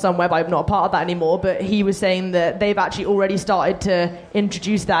example, Sunweb, I'm not a part of that anymore, but he was saying that they've actually already started to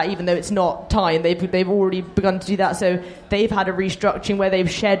introduce that, even though it's not time. They've already begun to do that. So they've had a restructuring where they've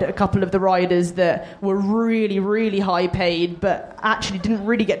shed a couple of the riders that were really, really high paid, but actually didn't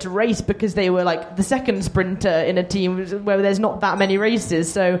really get to race because they were like the second sprinter in a team where there's not that many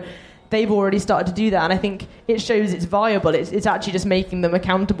races. So they've already started to do that, and I think it shows it's viable. It's actually just making them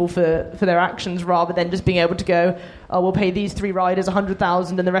accountable for their actions, rather than just being able to go, oh, we'll pay these 3 riders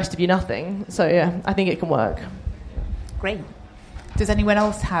 100,000 and the rest of you nothing. So yeah, I think it can work. Great. Does anyone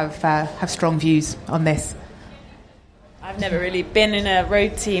else have strong views on this? I've never really been in a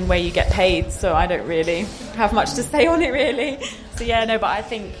road team where you get paid, so I don't really have much to say on it, really. So yeah, no, but I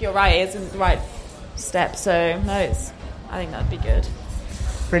think you're right, it isn't the right step, so no, I think that'd be good.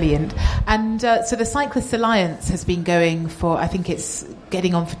 Brilliant. And so the Cyclist Alliance has been going for, I think it's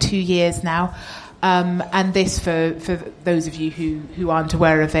getting on for 2 years now. And this, for those of you who aren't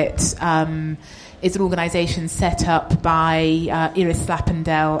aware of it, is an organisation set up by Iris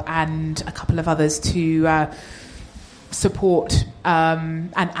Slappendel and a couple of others to support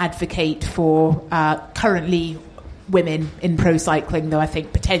and advocate for currently women in pro cycling, though I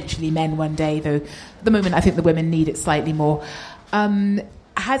think potentially men one day, though at the moment I think the women need it slightly more.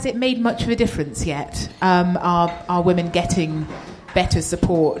 Has it made much of a difference yet? Are women getting better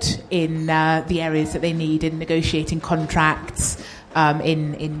support in the areas that they need, in negotiating contracts,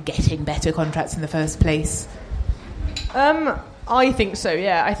 in getting better contracts in the first place? I think so,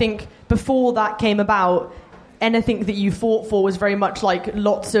 yeah. I think before that came about, anything that you fought for was very much like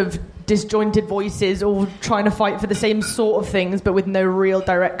lots of disjointed voices all trying to fight for the same sort of things, but with no real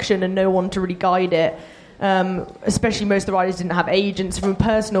direction and no one to really guide it. Especially most of the riders didn't have agents. From a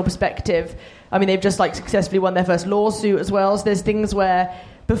personal perspective, I mean, they've just like successfully won their first lawsuit as well. So there's things where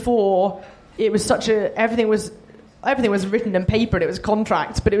before it was such a everything was written and papered, it was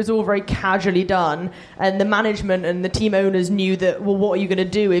contracts, but it was all very casually done. And the management and the team owners knew that, well, what are you going to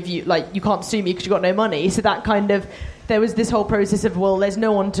do if you can't sue me because you've got no money? So that kind of, there was this whole process of, well, there's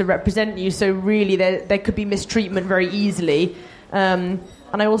no one to represent you, so really there could be mistreatment very easily.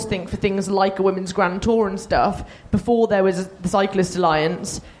 And I also think for things like a women's Grand Tour and stuff, before there was the Cyclist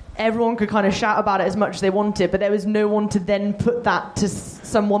Alliance, everyone could kind of shout about it as much as they wanted, but there was no one to then put that to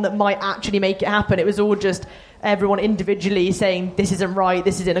someone that might actually make it happen. It was all just everyone individually saying, this isn't right,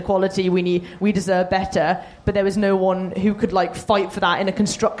 this is inequality, we deserve better, but there was no one who could like fight for that in a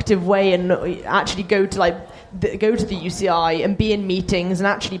constructive way and actually go to the UCI and be in meetings and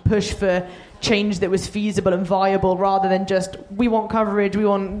actually push for change that was feasible and viable, rather than just, we want coverage, we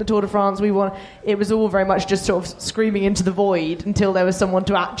want the Tour de France, it was all very much just sort of screaming into the void until there was someone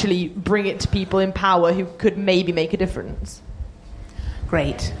to actually bring it to people in power who could maybe make a difference.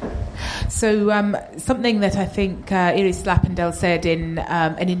 Great. So something that I think Iris Lappendel said in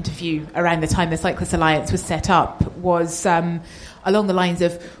an interview around the time the Cyclist Alliance was set up was along the lines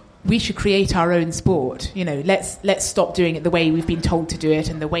of, we should create our own sport. You know, let's stop doing it the way we've been told to do it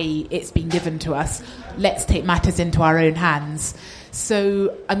and the way it's been given to us. Let's take matters into our own hands.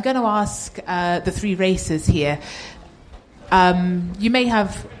 So I'm going to ask the three racers here. You may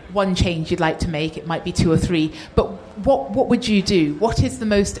have one change you'd like to make. It might be two or three. But what would you do? What is the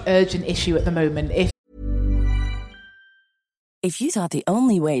most urgent issue at the moment? If you thought the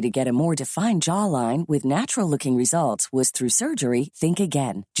only way to get a more defined jawline with natural-looking results was through surgery, think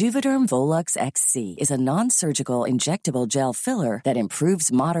again. Juvederm Volux XC is a non-surgical injectable gel filler that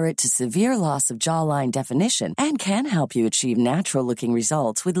improves moderate to severe loss of jawline definition and can help you achieve natural-looking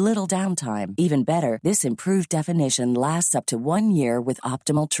results with little downtime. Even better, this improved definition lasts up to 1 year with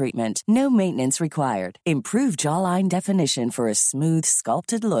optimal treatment. No maintenance required. Improve jawline definition for a smooth,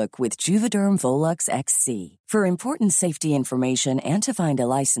 sculpted look with Juvederm Volux XC. For important safety information and to find a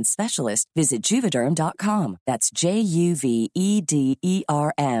licensed specialist, visit Juvederm.com. That's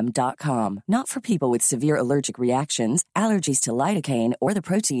JUVEDERM.com. Not for people with severe allergic reactions, allergies to lidocaine, or the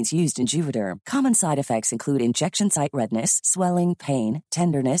proteins used in Juvederm. Common side effects include injection site redness, swelling, pain,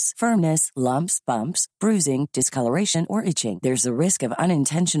 tenderness, firmness, lumps, bumps, bruising, discoloration, or itching. There's a risk of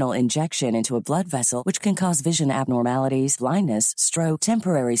unintentional injection into a blood vessel, which can cause vision abnormalities, blindness, stroke,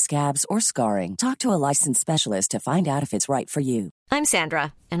 temporary scabs, or scarring. Talk to a licensed specialist to find out if it's right for you. I'm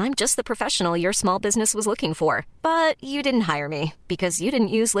Sandra, and I'm just the professional your small business was looking for. But you didn't hire me because you didn't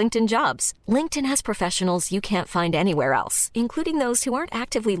use LinkedIn Jobs. LinkedIn has professionals you can't find anywhere else, including those who aren't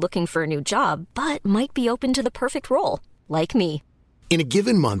actively looking for a new job, but might be open to the perfect role, like me. In a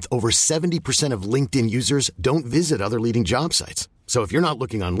given month, over 70% of LinkedIn users don't visit other leading job sites. So if you're not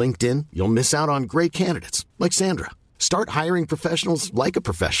looking on LinkedIn, you'll miss out on great candidates like Sandra. Start hiring professionals like a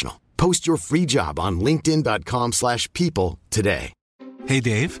professional. Post your free job on linkedin.com/people today. Hey,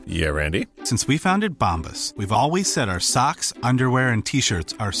 Dave. Yeah, Randy. Since we founded Bombas, we've always said our socks, underwear, and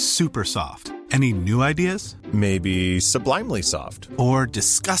T-shirts are super soft. Any new ideas? Maybe sublimely soft. Or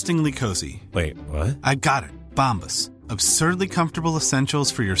disgustingly cozy. Wait, what? I got it. Bombas. Absurdly comfortable essentials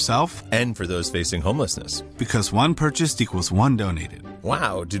for yourself and for those facing homelessness. Because one purchased equals one donated.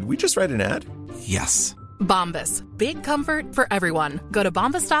 Wow, did we just write an ad? Yes. Bombas. Big comfort for everyone. Go to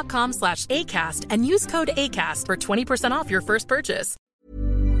bombas.com/ACAST and use code ACAST for 20% off your first purchase.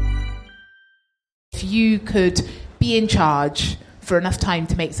 If you could be in charge for enough time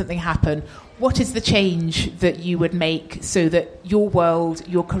to make something happen, what is the change that you would make so that your world,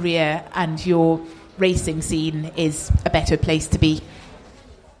 your career, and your racing scene is a better place to be?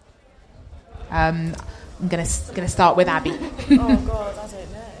 I'm going to start with Abby. Oh, God, I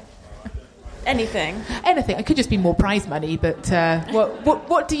don't know. Anything. It could just be more prize money, but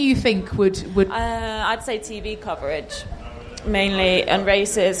what do you think would... I'd say TV coverage, mainly, and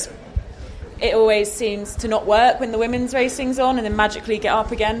races. It always seems to not work when the women's racing's on and then magically get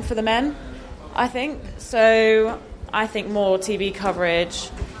up again for the men, I think. So I think more TV coverage,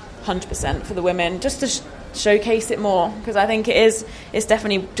 100% for the women, just to showcase it more, because I think it's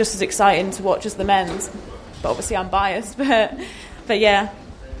definitely just as exciting to watch as the men's. But obviously I'm biased, but yeah,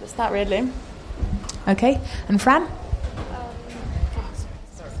 just that really. Okay, and Fran?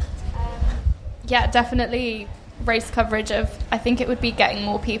 Yeah, definitely race coverage of, I think it would be getting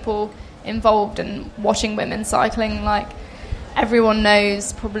more people involved in watching women's cycling. Like, everyone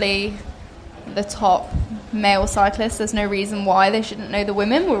knows probably the top male cyclists. There's no reason why they shouldn't know the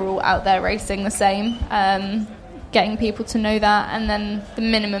women. We're all out there racing the same. Getting people to know that, and then the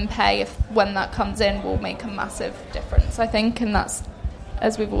minimum pay, when that comes in, will make a massive difference, I think. And that's,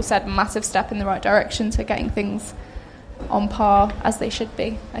 as we've all said, a massive step in the right direction to getting things on par as they should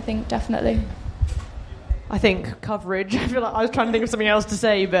be, I think, definitely. I think coverage, I feel like I was trying to think of something else to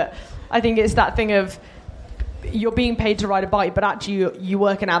say, but I think it's that thing of you're being paid to ride a bike, but actually you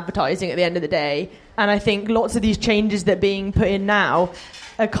work in advertising at the end of the day. And I think lots of these changes that are being put in now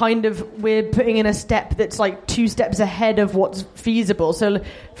are kind of, we're putting in a step that's like 2 steps ahead of what's feasible. So,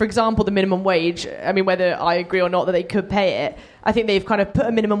 for example, the minimum wage, I mean, whether I agree or not that they could pay it, I think they've kind of put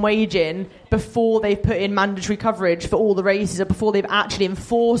a minimum wage in before they've put in mandatory coverage for all the races, or before they've actually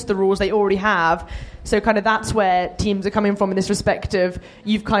enforced the rules they already have. So kind of that's where teams are coming from in this respect of,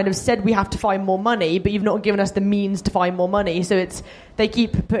 you've kind of said we have to find more money, but you've not given us the means to find more money. So they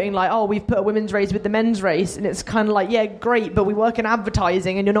keep putting like, oh, we've put a women's race with the men's race, and it's kind of like, yeah, great, but we work in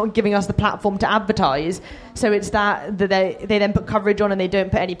advertising and you're not giving us the platform to advertise. So it's that they then put coverage on and they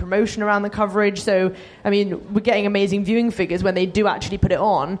don't put any promotion around the coverage. So, I mean, we're getting amazing viewing figures when they do actually put it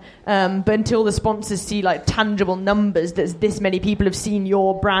on. But until the sponsors see like tangible numbers, that this many people have seen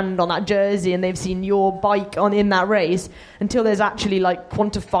your brand on that jersey and they've seen your bike in that race, until there's actually like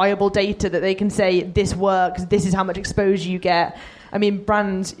quantifiable data that they can say this works, this is how much exposure you get. I mean,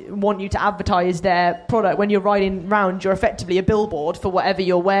 brands want you to advertise their product. When you're riding round, you're effectively a billboard for whatever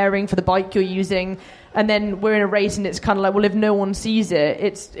you're wearing, for the bike you're using. And then we're in a race and it's kind of like, well, if no one sees it,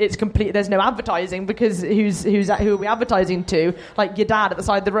 it's complete. There's no advertising, because who are we advertising to? Like your dad at the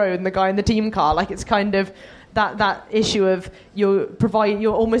side of the road and the guy in the team car. Like, it's kind of that issue of you're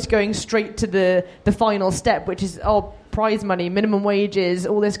almost going straight to the final step, which is, prize money, minimum wages,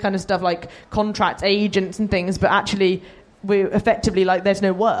 all this kind of stuff, like contracts, agents and things. But actually, we're effectively like, there's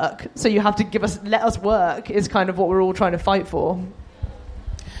no work, so you have to let us work, is kind of what we're all trying to fight for.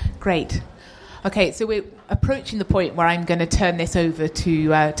 Great. Okay, so we're approaching the point where I'm going to turn this over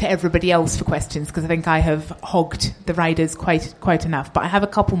to everybody else for questions, because I think I have hogged the riders quite enough. But I have a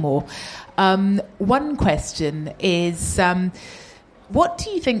couple more. One question is, what do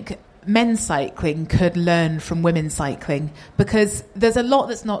you think men's cycling could learn from women's cycling? Because there's a lot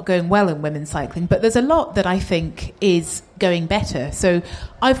that's not going well in women's cycling, but there's a lot that I think is going better. So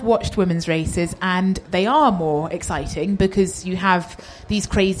I've watched women's races and they are more exciting, because you have these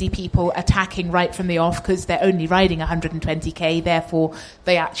crazy people attacking right from the off, because they're only riding 120k, therefore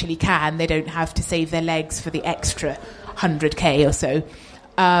they actually they don't have to save their legs for the extra 100k or so.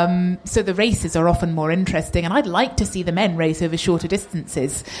 So the races are often more interesting, and I'd like to see the men race over shorter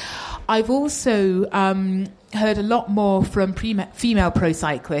distances. I've also heard a lot more from female pro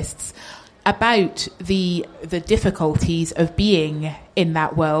cyclists about the difficulties of being in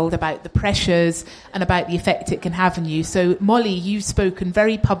that world, about the pressures and about the effect it can have on you. So, Molly, you've spoken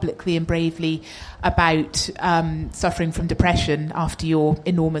very publicly and bravely about suffering from depression after your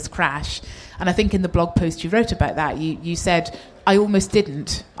enormous crash. And I think in the blog post you wrote about that, you said, I almost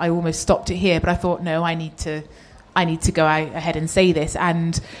didn't. I almost stopped it here, but I thought, no, I need to go ahead and say this.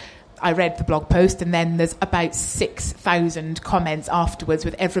 And I read the blog post, and then there's about 6,000 comments afterwards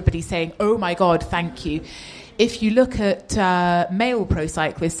with everybody saying, oh my God, thank you. If you look at male pro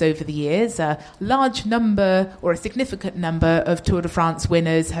cyclists over the years, a large number or a significant number of Tour de France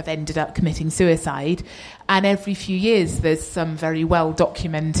winners have ended up committing suicide. And every few years there's some very well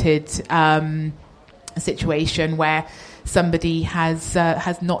documented situation where somebody has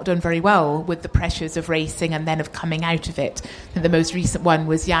not done very well with the pressures of racing and then of coming out of it. And the most recent one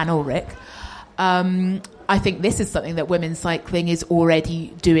was Jan Ullrich. I think this is something that women's cycling is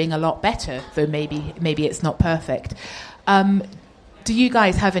already doing a lot better, though maybe it's not perfect. Do you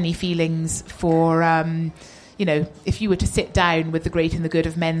guys have any feelings for, if you were to sit down with the great and the good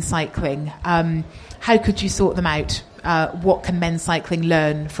of men's cycling, how could you sort them out? What can men's cycling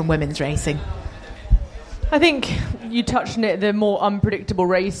learn from women's racing? I think you touched on it, the more unpredictable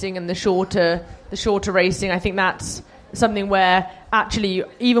racing and the shorter racing. I think that's something where actually,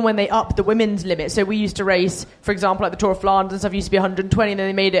 even when they upped the women's limit, so we used to race, for example, like the Tour of Flanders and stuff used to be 120, and then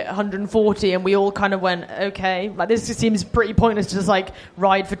they made it 140, and we all kind of went, okay, like this just seems pretty pointless to just like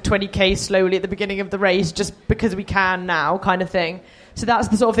ride for 20k slowly at the beginning of the race just because we can now, kind of thing. So that's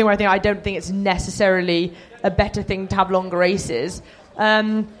the sort of thing where I don't think it's necessarily a better thing to have longer races.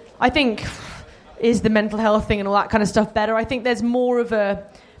 I think, is the mental health thing and all that kind of stuff better? I think there's more of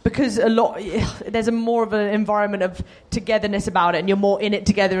there's more of an environment of togetherness about it, and you're more in it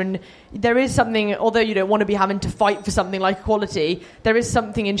together, and there is something, although you don't want to be having to fight for something like equality, there is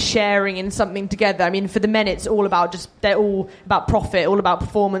something in sharing in something together. I mean, for the men it's all about they're all about profit, all about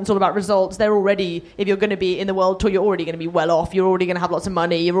performance, all about results. They're already, if you're going to be in the World Tour, you're already going to be well off, you're already going to have lots of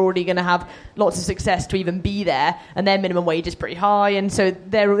money, you're already going to have lots of success to even be there, and their minimum wage is pretty high, and so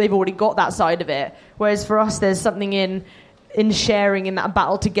they've already got that side of it. Whereas for us, there's something in sharing in that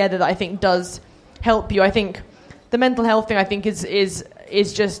battle together that I think does help you. I think the mental health thing, I think is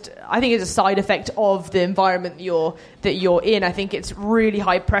just, I think it's a side effect of the environment that you're in. I think it's really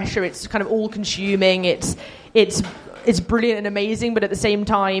high pressure. It's kind of all consuming. It's brilliant and amazing, but at the same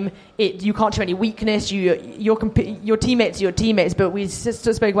time, you can't show any weakness. Your teammates are your teammates, but we just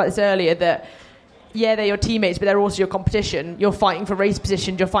spoke about this earlier that. Yeah, they're your teammates, but they're also your competition. You're fighting for race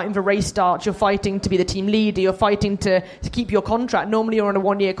positions, you're fighting for race starts, you're fighting to be the team leader, you're fighting to keep your contract. Normally you're on a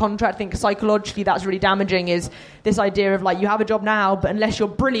 1-year contract. I think psychologically that's really damaging, is this idea of like, you have a job now, but unless you're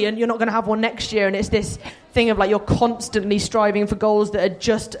brilliant, you're not going to have one next year. And it's this thing of like, you're constantly striving for goals that are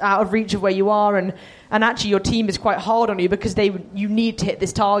just out of reach of where you are. And actually your team is quite hard on you because you need to hit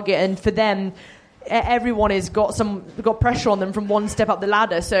this target. And for them, everyone has got pressure on them from one step up the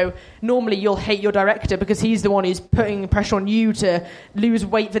ladder. So normally you'll hate your director because he's the one who's putting pressure on you to lose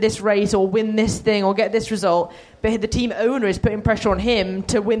weight for this race or win this thing or get this result. But the team owner is putting pressure on him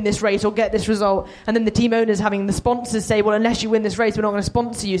to win this race or get this result. And then the team owner is having the sponsors say, well, unless you win this race, we're not going to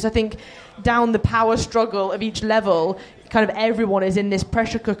sponsor you. So I think down the power struggle of each level, kind of everyone is in this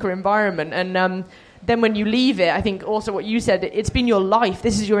pressure cooker environment. And then when you leave it, I think also what you said, it's been your life.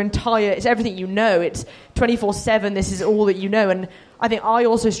 This is your entire, it's everything you know. It's 24/7. This is all that you know. And I think I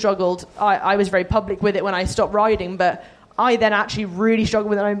also struggled. I was very public with it when I stopped riding, but I then actually really struggled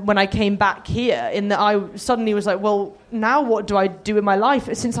with it when I came back here, in that I suddenly was like, well, now what do I do with my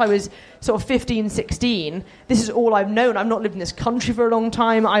life? Since I was sort of 15, 16, this is all I've known. I've not lived in this country for a long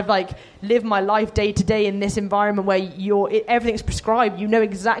time. I've lived my life day to day in this environment where everything's prescribed. You know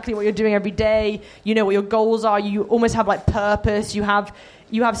exactly what you're doing every day. You know what your goals are. You almost have purpose. You have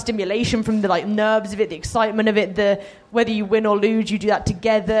stimulation from the nerves of it, the excitement of it, whether you win or lose, you do that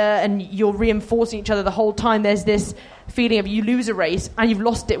together, and you're reinforcing each other the whole time. There's this feeling of you lose a race and you've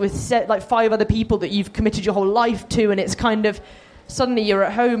lost it with 5 other people that you've committed your whole life to, and it's kind of suddenly you're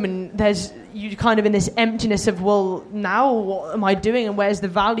at home and you're kind of in this emptiness of, well, now what am I doing, and where's the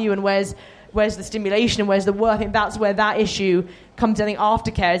value, and where's the stimulation, and where's the worth? I think that's where that issue comes. I think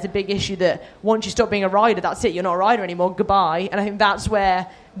aftercare is a big issue, that once you stop being a rider, that's it, you're not a rider anymore, goodbye. And I think that's where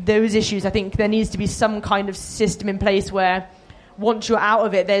those issues, I think there needs to be some kind of system in place where once you're out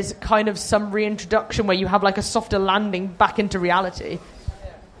of it, there's kind of some reintroduction where you have a softer landing back into reality.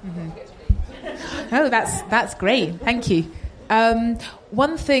 Mm-hmm. Oh, that's great. Thank you.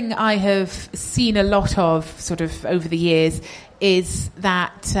 One thing I have seen a lot of sort of over the years is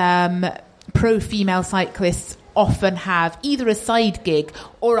that pro female cyclists often have either a side gig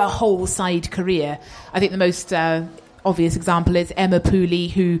or a whole side career. I think the most obvious example is Emma Pooley,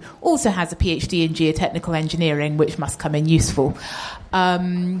 who also has a PhD in geotechnical engineering, which must come in useful.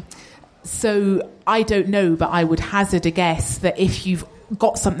 So I don't know, but I would hazard a guess that if you've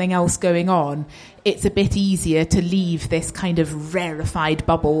got something else going on, it's a bit easier to leave this kind of rarefied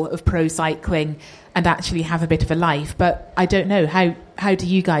bubble of pro cycling and actually have a bit of a life. But I don't know, how do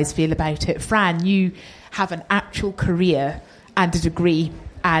you guys feel about it? Fran, you have an actual career and a degree,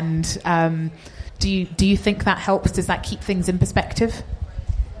 and do you think that helps? Does that keep things in perspective?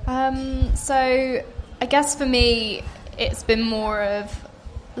 So I guess for me, it's been more of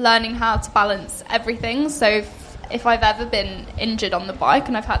learning how to balance everything. So if I've ever been injured on the bike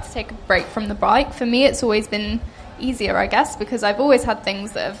and I've had to take a break from the bike, for me it's always been easier, I guess, because I've always had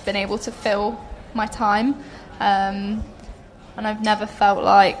things that have been able to fill my time, and I've never felt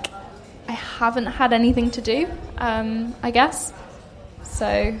like I haven't had anything to do, I guess.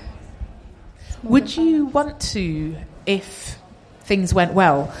 So would you want to, if things went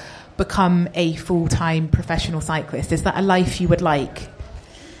well, become a full-time professional cyclist? Is that a life you would like?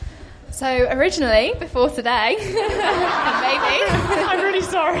 So originally, before today, maybe. I'm really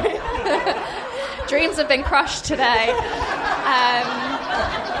sorry. Dreams have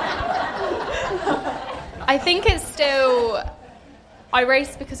I think it's still... I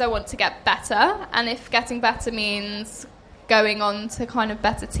race because I want to get better, and if getting better means going on to kind of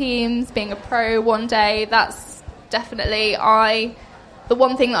better teams, being a pro one day, that's definitely the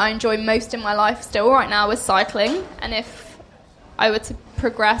one thing that I enjoy most in my life still right now is cycling, and if I were to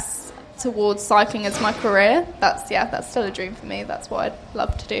progress towards cycling as my career, that's still a dream for me. That's what I'd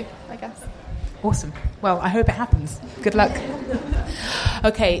love to do, I guess. Awesome. Well, I hope it happens. Good luck.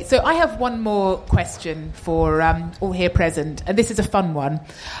 Okay, so I have one more question for all here present, and this is a fun one.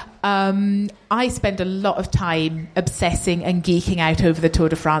 I spend a lot of time obsessing and geeking out over the Tour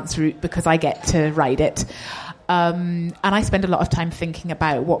de France route because I get to ride it. And I spend a lot of time thinking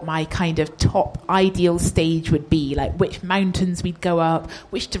about what my kind of top ideal stage would be, like which mountains we'd go up,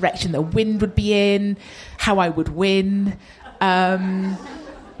 which direction the wind would be in, how I would win.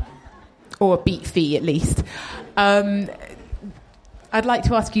 Or beat Fee, at least. I'd like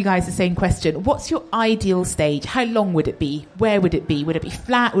to ask you guys the same question. What's your ideal stage? How long would it be? Where would it be? Would it be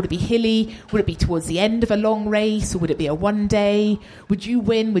flat? Would it be hilly? Would it be towards the end of a long race? Or would it be a one day? Would you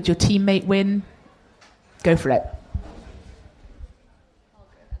win? Would your teammate win? Go for it.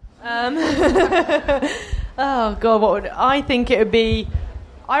 Oh, God, what would... I think it would be...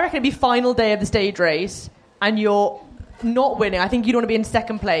 I reckon it'd be final day of the stage race, and you're... not winning. I think you'd want to be in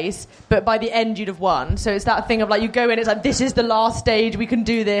second place, but by the end you'd have won. So it's that thing of like you go in, it's like this is the last stage, we can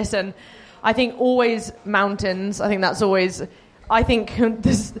do this. And I think always mountains. I think that's always. I think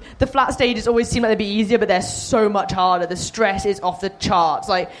the flat stages always seem like they'd be easier, but they're so much harder. The stress is off the charts.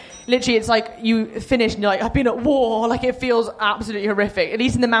 Like literally, it's like you finish and you're like I've been at war. Like it feels absolutely horrific. At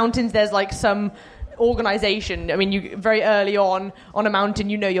least in the mountains, there's like some organisation. I mean, you very early on a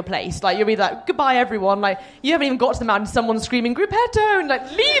mountain, you know your place. Like you'll be like, goodbye everyone. Like you haven't even got to the mountain, someone's screaming Gruppetto, and like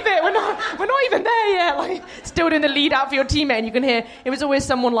leave it. We're not even there yet. Like still doing the lead out for your teammate, and you can hear it was always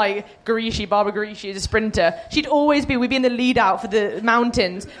someone like Barbara Garishi is a sprinter. We'd be in the lead out for the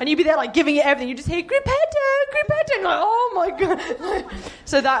mountains, and you'd be there like giving it everything. You just hear Gruppetto, and like oh my god.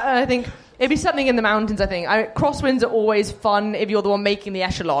 So that I think. It'd be something in the mountains, I think. Crosswinds are always fun if you're the one making the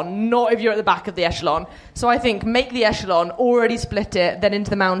echelon, not if you're at the back of the echelon. So I think make the echelon, already split it, then into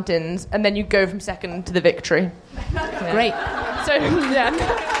the mountains, and then you go from second to the victory. Yeah. Great. So,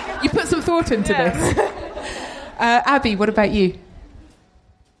 yeah. You put some thought into this. Abby, what about you?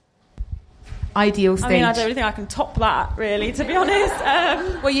 Ideal stage. I mean, I don't really think I can top that, really, to be honest.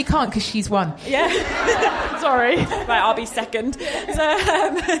 Well, you can't because she's won. Yeah. Sorry. Right, I'll be second. So,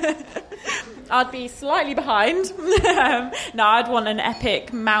 I'd be slightly behind. No, I'd want an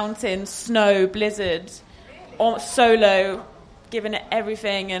epic mountain, snow, blizzard, solo, giving it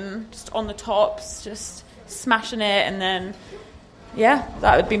everything and just on the tops, just smashing it, and then, yeah,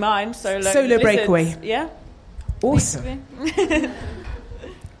 that would be mine. Solo breakaway. Yeah. Awesome.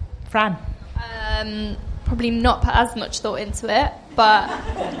 Fran? Probably not put as much thought into it, but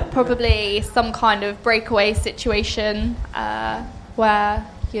probably some kind of breakaway situation where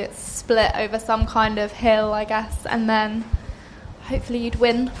you get split over some kind of hill, I guess, and then hopefully you'd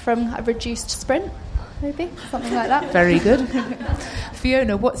win from a reduced sprint, maybe, something like that. Very good.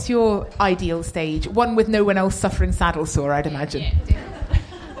 Fiona, what's your ideal stage? One with no one else suffering saddle sore, I'd imagine.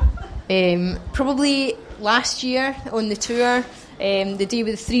 Probably last year on the tour, the day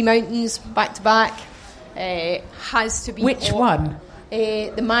with the 3 mountains back to back has to be. Which one?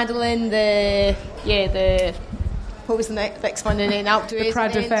 The Madeleine, what was the next one? And then Alpe d'Huez. The Croix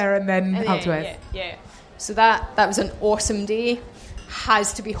de Fer and then Alpe d'Huez. Yeah. So that was an awesome day.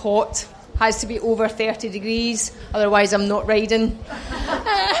 Has to be hot. Has to be over 30 degrees. Otherwise, I'm not riding.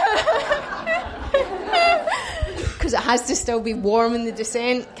 Because it has to still be warm in the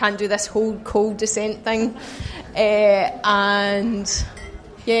descent. Can't do this whole cold descent thing. And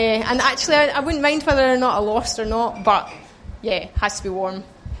actually I wouldn't mind whether or not I lost or not, but yeah, has to be warm.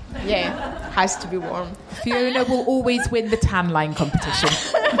 Yeah, has to be warm. Fiona will always win the tan line competition.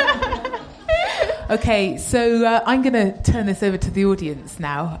 Okay, so I'm going to turn this over to the audience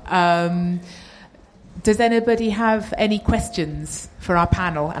now. Does anybody have any questions for our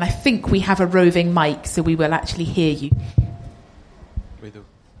panel? And I think we have a roving mic, so we will actually hear you. We do.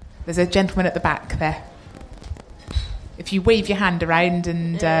 There's a gentleman at the back there. If you wave your hand around,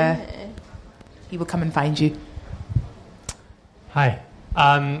 and he will come and find you. Hi.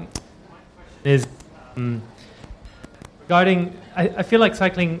 Regarding, I feel like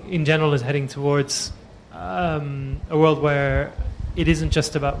cycling in general is heading towards a world where it isn't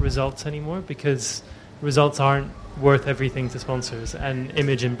just about results anymore, because results aren't worth everything to sponsors, and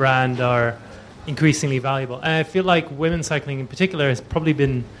image and brand are increasingly valuable. And I feel like women's cycling in particular has probably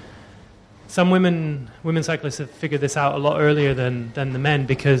been... Some women cyclists have figured this out a lot earlier than the men,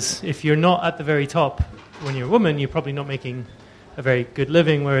 because if you're not at the very top, when you're a woman, you're probably not making a very good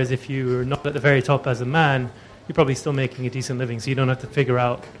living, whereas if you're not at the very top as a man, you're probably still making a decent living, so you don't have to figure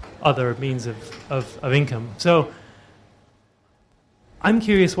out other means of income. So I'm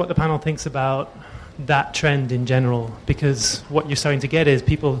curious what the panel thinks about that trend in general, because what you're starting to get is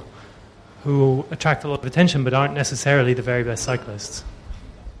people who attract a lot of attention but aren't necessarily the very best cyclists.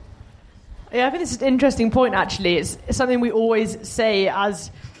 Yeah, I think this is an interesting point, actually. It's something we always say as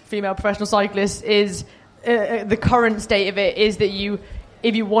female professional cyclists is the current state of it is that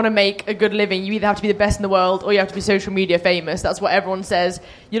if you want to make a good living, you either have to be the best in the world or you have to be social media famous. That's what everyone says.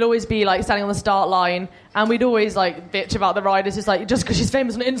 You'll always be like standing on the start line, and we'd always like bitch about the riders. It's like, just because she's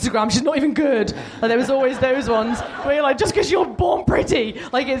famous on Instagram, she's not even good. Like, there was always those ones where you're like, just because you're born pretty.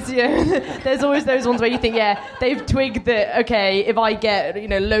 Like, it's, there's always those ones where you think, yeah, they've twigged that, okay, if I get,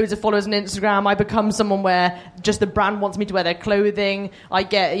 loads of followers on Instagram, I become someone where just the brand wants me to wear their clothing, I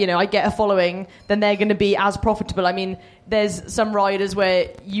get a following, then they're going to be as profitable. I mean, there's some riders where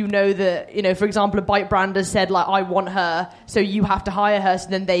that, for example, a bike brand has said, like, I want her, so you have to hire her, so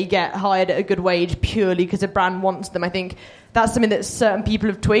then they get hired at a good wage purely because a brand wants them. I think that's something that certain people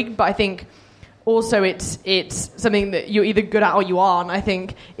have twigged, but I think also it's something that you're either good at or you aren't. I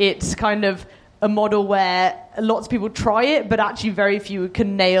think it's kind of a model where lots of people try it, but actually very few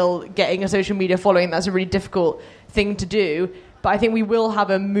can nail getting a social media following. That's a really difficult thing to do. But I think we will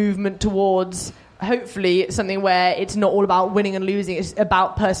have a movement towards, hopefully, something where it's not all about winning and losing. It's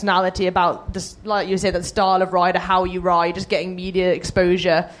about personality, about, like you said, that style of rider, how you ride, just getting media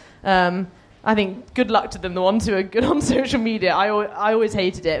exposure. I think good luck to them, the ones who are good on social media. I always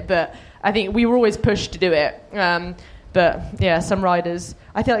hated it, but I think we were always pushed to do it. But yeah, some riders,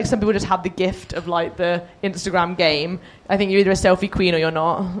 I feel like some people just have the gift of like the Instagram game. I think you're either a selfie queen or you're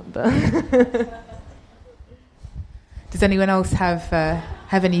not. But does anyone else have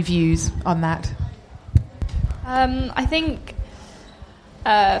any views on that? I think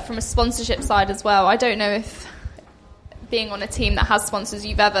from a sponsorship side as well, I don't know if being on a team that has sponsors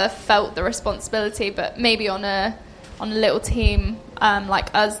you've ever felt the responsibility, but maybe on a little team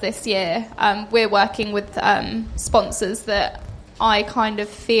like us this year, we're working with sponsors that I kind of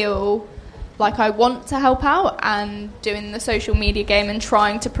feel like I want to help out, and doing the social media game and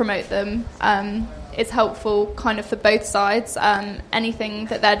trying to promote them is helpful kind of for both sides. Anything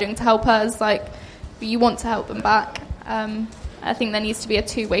that they're doing to help us, like, you want to help them back. I think there needs to be a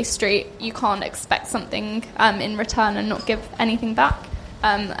two-way street. You can't expect something in return and not give anything back.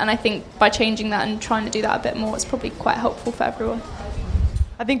 And I think by changing that and trying to do that a bit more, it's probably quite helpful for everyone.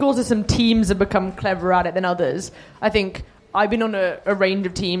 I think also some teams have become cleverer at it than others. I think I've been on a range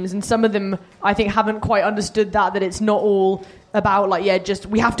of teams, and some of them I think haven't quite understood that it's not all about like, yeah, just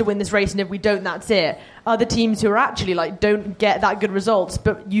we have to win this race, and if we don't, that's it. Other teams who are actually like don't get that good results,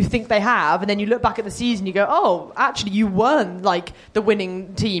 but you think they have, and then you look back at the season, you go, oh, actually you weren't like the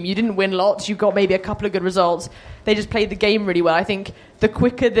winning team. You didn't win lots. You got maybe a couple of good results. They just played the game really well. I think the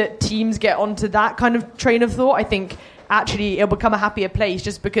quicker that teams get onto that kind of train of thought, I think actually it'll become a happier place,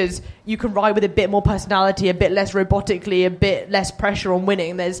 just because you can ride with a bit more personality, a bit less robotically, a bit less pressure on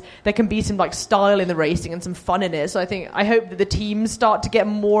winning. There can be some like style in the racing and some fun in it. So I hope that the teams start to get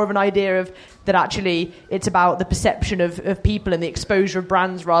more of an idea of that actually it's about the perception of people and the exposure of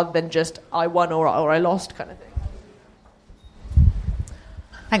brands rather than just I won or I lost kind of thing.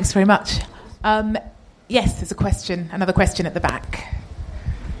 Thanks very much. Yes, there's another question at the back.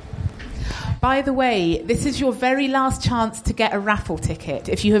 By the way, this is your very last chance to get a raffle ticket.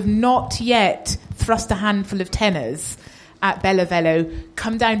 If you have not yet thrust a handful of tenors at Bella Velo,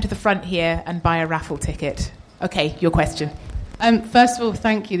 come down to the front here and buy a raffle ticket. Okay, your question. First of all,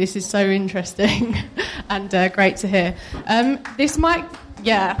 thank you. This is so interesting and great to hear. This might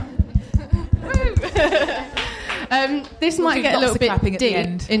get a little bit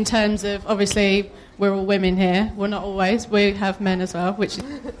deep in terms of, obviously, we're all women here. We're not always. We have men as well, which.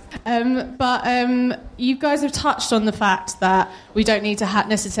 But you guys have touched on the fact that we don't need to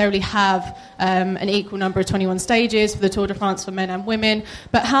necessarily have an equal number of 21 stages for the Tour de France for men and women.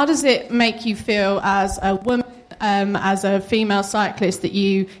 But how does it make you feel as a woman, as a female cyclist, that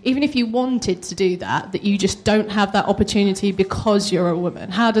you, even if you wanted to do that you just don't have that opportunity because you're a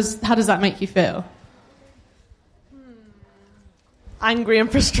woman? How does that make you feel? Angry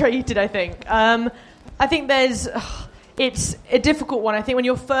and frustrated, I think. I think it's a difficult one. I think when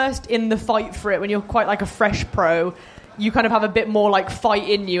you're first in the fight for it, when you're quite like a fresh pro, you kind of have a bit more like fight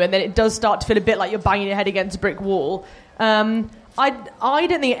in you, and then it does start to feel a bit like you're banging your head against a brick wall. I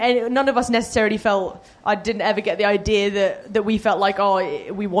don't think none of us necessarily felt. I didn't ever get the idea that we felt like,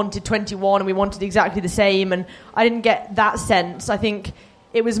 oh, we wanted 21 and we wanted exactly the same, and I didn't get that sense. I think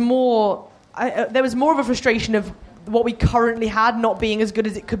it was more there was more of a frustration of what we currently had not being as good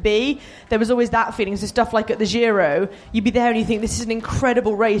as it could be. There was always that feeling. So stuff like at the Giro, you'd be there and you think, this is an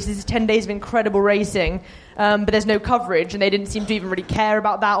incredible race, this is 10 days of incredible racing, but there's no coverage, and they didn't seem to even really care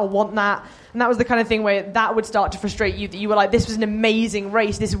about that or want that. And that was the kind of thing where that would start to frustrate you, that you were like, this was an amazing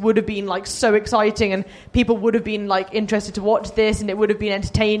race, this would have been like so exciting, and people would have been like interested to watch this, and it would have been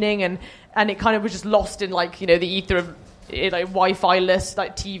entertaining, and it kind of was just lost in like, the ether of like Wi-Fi-less,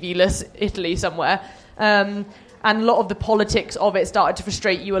 like TV-less Italy somewhere. And a lot of the politics of it started to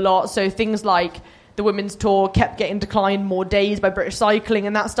frustrate you a lot. So things like the women's tour kept getting declined more days by British Cycling,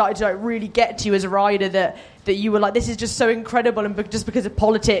 and that started to like really get to you as a rider, that you were like, this is just so incredible, and just because of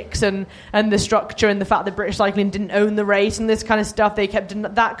politics and the structure and the fact that British Cycling didn't own the race and this kind of stuff, they kept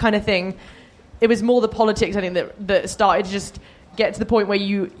that kind of thing. It was more the politics, I think, that started to just get to the point where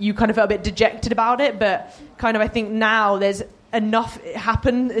you kind of felt a bit dejected about it. But kind of, I think now there's enough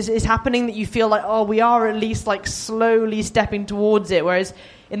is happening that you feel like, oh, we are at least like slowly stepping towards it, whereas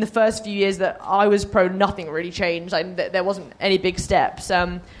in the first few years that I was pro, nothing really changed. There wasn't any big steps,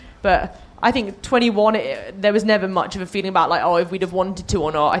 but I think 21 there was never much of a feeling about like, oh, if we'd have wanted to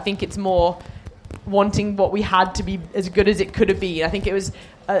or not. I think it's more wanting what we had to be as good as it could have been. I think it was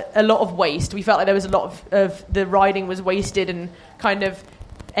a lot of waste. We felt like there was a lot of the riding was wasted, and kind of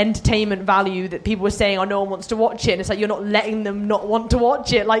entertainment value that people were saying, oh, no one wants to watch it, and it's like, you're not letting them not want to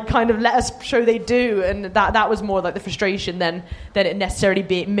watch it, like kind of let us show they do. And that was more like the frustration than it necessarily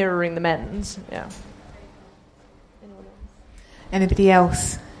be mirroring the men's. Anybody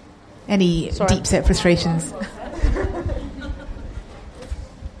else? Any deep set frustrations?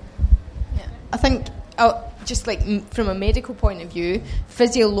 I think just like from a medical point of view,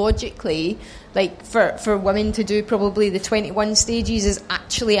 physiologically, like for women to do probably the 21 stages is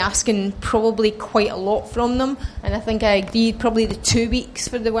actually asking probably quite a lot from them. And I think I agree, probably the 2 weeks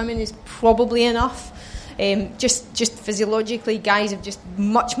for the women is probably enough. Just physiologically, guys have just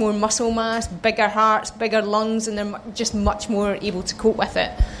much more muscle mass, bigger hearts, bigger lungs, and they're just much more able to cope with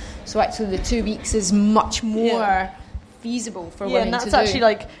it. So actually the 2 weeks is much more feasible for women to do. And that's actually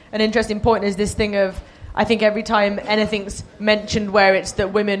like an interesting point, is this thing of, I think every time anything's mentioned where it's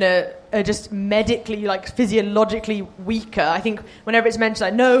that women are just medically, like physiologically weaker, I think whenever it's mentioned,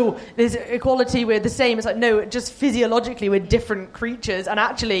 like, no, there's equality, we're the same, it's like, no, just physiologically we're different creatures, and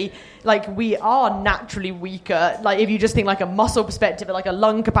actually, like, we are naturally weaker. Like, if you just think like a muscle perspective, like a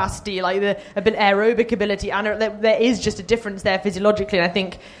lung capacity, like a bit aerobic ability, and there is just a difference there physiologically, and I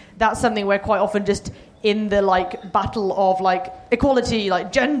think that's something where quite often just in the like battle of like equality,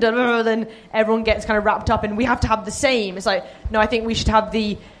 like gender, then everyone gets kind of wrapped up in we have to have the same. It's like, no, I think we should have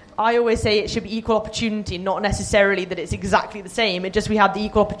I always say it should be equal opportunity, not necessarily that it's exactly the same. It just, we have the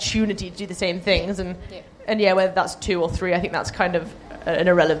equal opportunity to do the same things, and whether that's 2 or 3, I think that's kind of an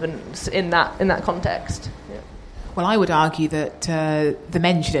irrelevance in that context. Well, I would argue that the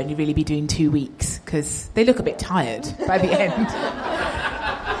men should only really be doing 2 weeks, because they look a bit tired by the end.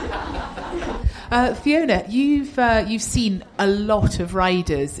 Fiona, you've seen a lot of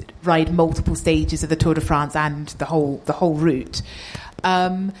riders ride multiple stages of the Tour de France and the whole route.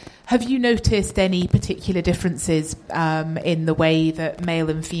 Have you noticed any particular differences in the way that male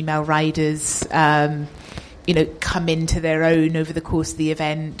and female riders, come into their own over the course of the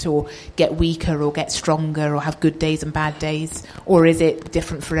event, or get weaker or get stronger, or have good days and bad days, or is it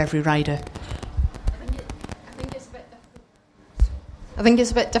different for every rider? I think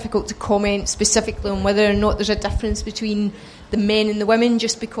it's a bit difficult to comment specifically on whether or not there's a difference between the men and the women,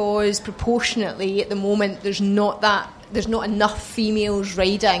 just because proportionately at the moment there's not enough females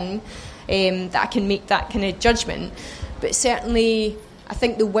riding that I can make that kind of judgment. But certainly I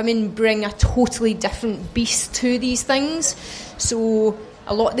think the women bring a totally different beast to these things. So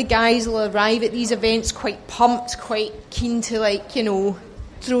a lot of the guys will arrive at these events quite pumped, quite keen to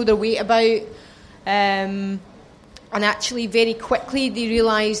throw their weight about. And actually very quickly they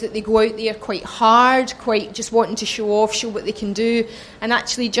realise that they go out there quite hard, quite just wanting to show off, show what they can do. And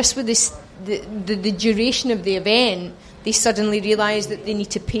actually just with the duration of the event, they suddenly realise that they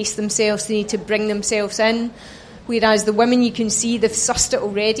need to pace themselves, they need to bring themselves in. Whereas the women, you can see they've sussed it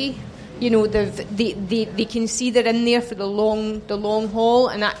already. They can see they're in there for the long haul,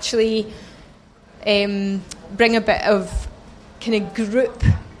 and actually bring a bit of kind of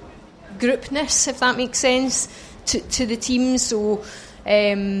groupness, if that makes sense, to the team. So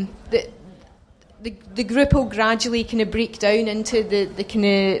the group will gradually kind of break down into the kind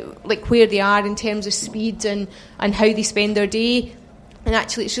of like where they are in terms of speed and how they spend their day. And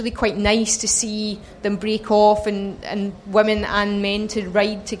actually it's really quite nice to see them break off and women and men to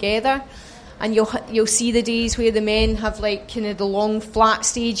ride together. and you'll see the days where the men have like kind of the long flat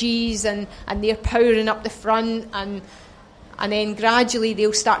stages and they're powering up the front, and then gradually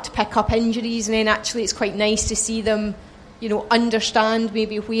they'll start to pick up injuries, and then actually it's quite nice to see them, you know, understand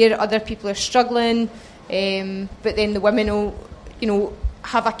maybe where other people are struggling, but then the women will, you know,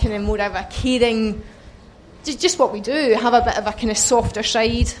 have a kind of more of a caring, just what we do, have a bit of a kind of softer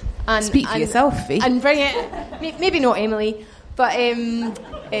side. And speak for yourself, Fee. And bring it, maybe not Emily, but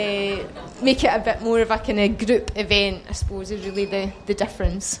make it a bit more of a kind of group event, I suppose, is really the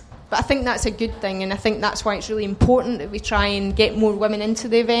difference. But I think that's a good thing, and I think that's why it's really important that we try and get more women into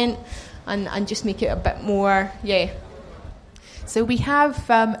the event and just make it a bit more, So we have,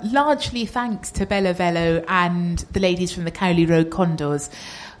 largely thanks to Bella Velo and the ladies from the Cowley Road Condors,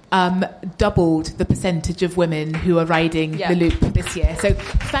 doubled the percentage of women who are riding the Loop this year. So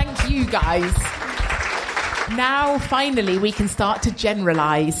thank you, guys. Now, finally, we can start to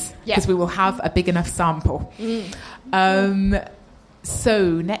generalise, because we will have a big enough sample.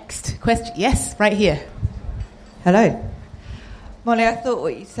 So, next question. Yes, right here. Hello. Molly, I thought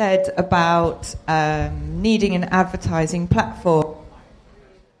what you said about needing an advertising platform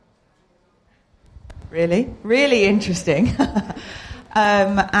really interesting.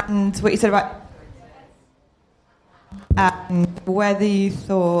 And what you said about whether you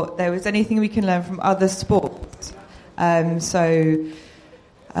thought there was anything we can learn from other sports. So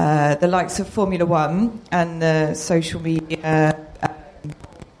the likes of Formula One and the social media.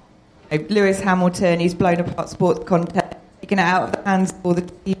 Lewis Hamilton, he's blown apart sports content, taken it out of the hands of all the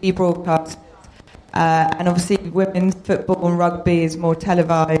TV broadcasts. And obviously women's football and rugby is more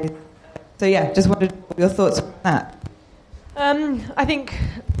televised. So just wondered your thoughts on that. I think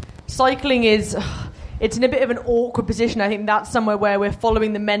cycling is... It's in a bit of an awkward position. I think that's somewhere where we're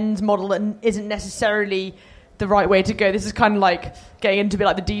following the men's model and isn't necessarily the right way to go. This is kind of like getting into a bit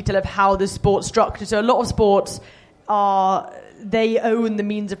like the detail of how the sport's structured. So a lot of sports they own the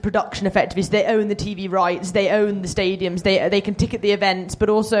means of production effectively. So they own the TV rights, they own the stadiums, they can ticket the events. But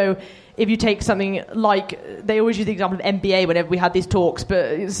also, if you take something like, they always use the example of NBA whenever we had these talks,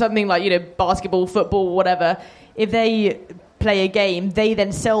 but something like, basketball, football, whatever, if they play a game, they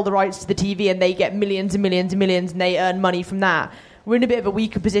then sell the rights to the TV and they get millions and millions and millions and they earn money from that. We're in a bit of a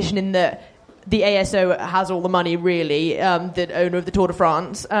weaker position in that the ASO has all the money, really, the owner of the Tour de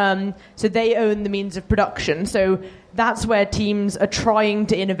France. So they own the means of production. So that's where teams are trying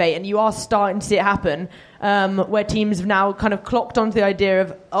to innovate, and you are starting to see it happen, where teams have now kind of clocked onto the idea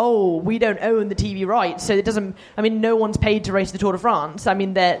of, we don't own the TV rights, so it doesn't... I mean, no one's paid to race the Tour de France. I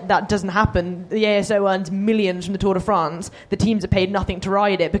mean, that doesn't happen. The ASO earns millions from the Tour de France. The teams are paid nothing to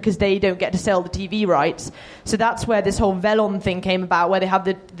ride it because they don't get to sell the TV rights. So that's where this whole Velon thing came about, where they have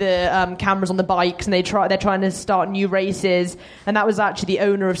the cameras on the bikes, and they're trying to start new races, and that was actually the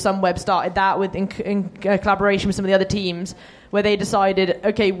owner of Sunweb started that with in collaboration with some of the other teams, where they decided,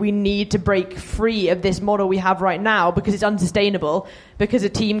 okay, we need to break free of this model we have right now because it's unsustainable, because a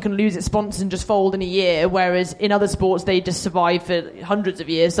team can lose its sponsors and just fold in a year, whereas in other sports they just survive for hundreds of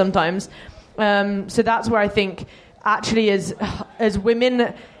years sometimes. So that's where I think actually as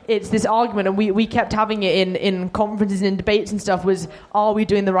women, it's this argument, and we kept having it in conferences and in debates and stuff, was, are we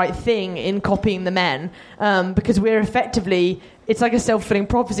doing the right thing in copying the men? Because we're effectively... It's like a self-fulfilling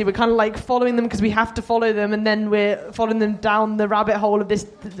prophecy. We're kind of like following them because we have to follow them, and then we're following them down the rabbit hole of this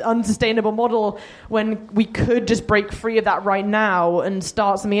unsustainable model when we could just break free of that right now and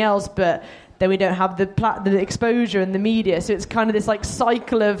start something else, but then we don't have the exposure and the media. So it's kind of this like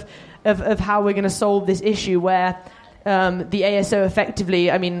cycle of how we're going to solve this issue where... the ASO effectively,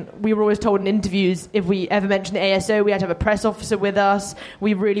 I mean, we were always told in interviews if we ever mentioned the ASO, we had to have a press officer with us.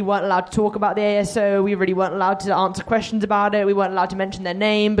 We really weren't allowed to talk about the ASO. We really weren't allowed to answer questions about it. We weren't allowed to mention their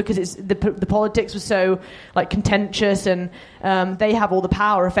name because the politics was so like contentious, and they have all the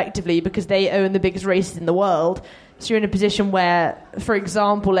power effectively because they own the biggest races in the world. So you're in a position where, for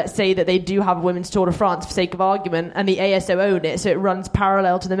example, let's say that they do have a women's Tour de France for sake of argument, and the ASO own it, so it runs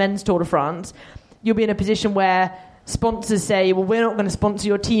parallel to the men's Tour de France. You'll be in a position where sponsors say, well, we're not going to sponsor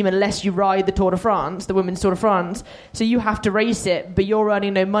your team unless you ride the Tour de France, the women's Tour de France. So you have to race it, but you're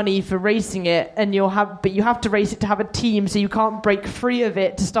earning no money for racing it, and you have to race it to have a team, so you can't break free of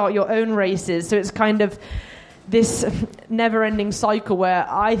it to start your own races. So it's kind of this never-ending cycle where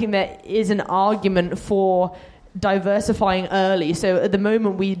I think there is an argument for diversifying early. So at the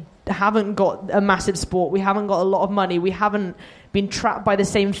moment we haven't got a massive sport, we haven't got a lot of money, we haven't been trapped by the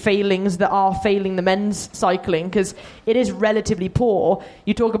same failings that are failing the men's cycling, because it is relatively poor.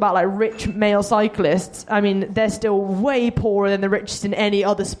 You talk about like rich male cyclists, I mean, they're still way poorer than the richest in any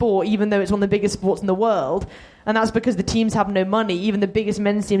other sport, even though it's one of the biggest sports in the world. And that's because the teams have no money. Even the biggest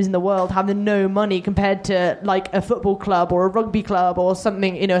men's teams in the world have no money compared to like a football club or a rugby club or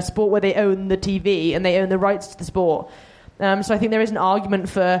something, a sport where they own the TV and they own the rights to the sport. So I think there is an argument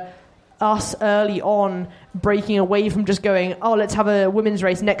for us early on breaking away from just going, oh, let's have a women's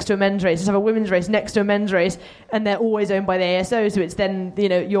race next to a men's race, let's have a women's race next to a men's race, and they're always owned by the ASO, so it's then,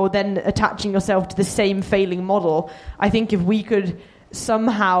 you're then attaching yourself to the same failing model. I think if we could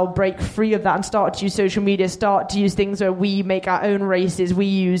somehow break free of that and start to use social media, start to use things where we make our own races, we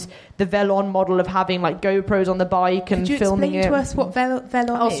use the Velon model of having like GoPros on the bike and filming it. Could you explain to us what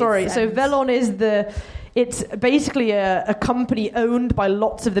Velon is? Oh, sorry. So Velon is it's basically a company owned by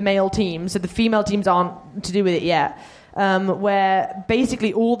lots of the male teams, so the female teams aren't to do with it yet, where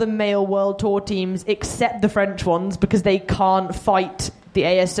basically all the male World Tour teams, except the French ones, because they can't fight the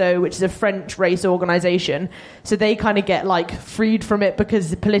ASO, which is a French race organisation, so they kind of get like freed from it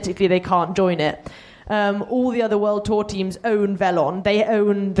because politically they can't join it. All the other World Tour teams own Velon. They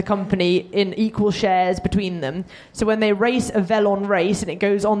own the company in equal shares between them. So when they race a Velon race and it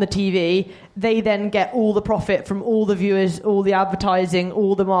goes on the TV, they then get all the profit from all the viewers, all the advertising,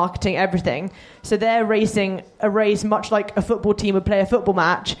 all the marketing, everything. So they're racing a race much like a football team would play a football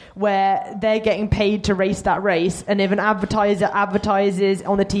match, where they're getting paid to race that race. And if an advertiser advertises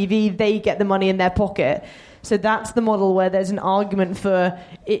on the TV, they get the money in their pocket. So that's the model where there's an argument for,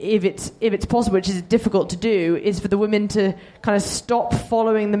 if it's possible, which is difficult to do, is for the women to kind of stop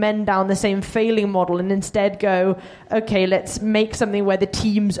following the men down the same failing model and instead go, okay, let's make something where the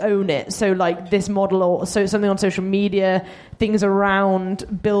teams own it. So like this model, or so something on social media, things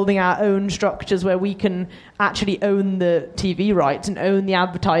around building our own structures where we can actually own the TV rights and own the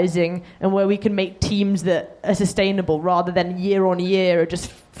advertising, and where we can make teams that are sustainable rather than year on year are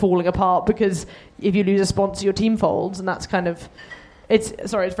just falling apart because if you lose a sponsor, your team folds. And that's kind of, it's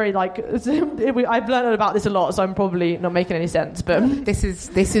very like, I've learned about this a lot, so I'm probably not making any sense, but this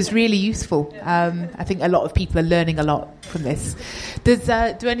is really useful. I think a lot of people are learning a lot from this.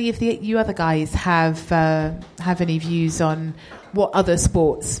 Do any of you other guys have any views on what other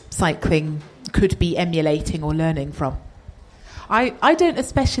sports cycling could be emulating or learning from? I don't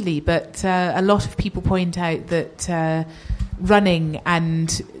especially, but a lot of people point out that running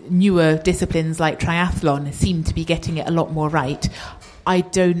and newer disciplines like triathlon seem to be getting it a lot more right. I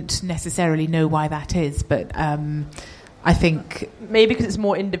don't necessarily know why that is, but I think maybe because it's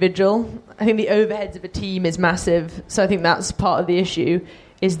more individual. I think the overheads of a team is massive, so I think that's part of the issue,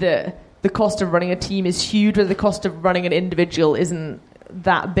 is that the cost of running a team is huge, but the cost of running an individual isn't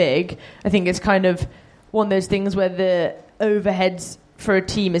that big. I think it's kind of one of those things where the overheads for a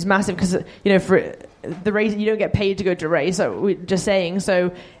team is massive, because for the race you don't get paid to go to a race, so we're just saying.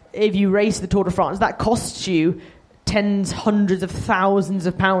 So if you race the Tour de France, that costs you tens, hundreds of thousands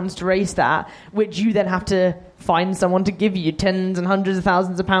of pounds to race that, which you then have to find someone to give you tens and hundreds of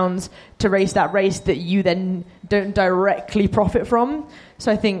thousands of pounds to race that race that you then don't directly profit from.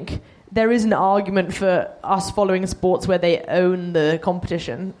 So I think there is an argument for us following sports where they own the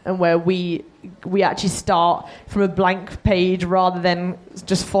competition and where we actually start from a blank page rather than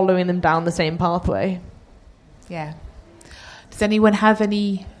just following them down the same pathway. Yeah. Does anyone have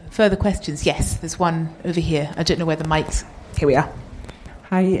any further questions? Yes, there's one over here. I don't know where the mic's... Here we are.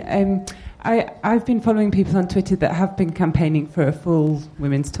 Hi. I've been following people on Twitter that have been campaigning for a full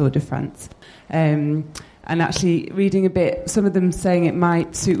women's Tour de France. And actually reading a bit, some of them saying it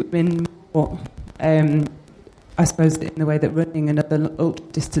might suit women more, I suppose, in the way that running and other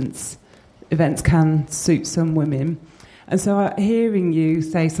ultra-distance events can suit some women. And so hearing you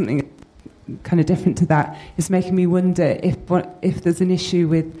say something kind of different to that is making me wonder if there's an issue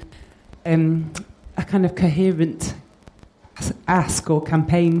with a kind of coherent ask or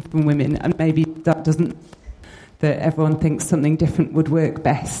campaign from women, and maybe that everyone thinks something different would work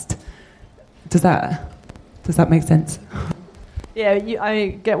best. Does that make sense? Yeah,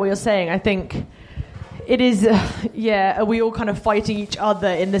 I get what you're saying. I think it is, are we all kind of fighting each other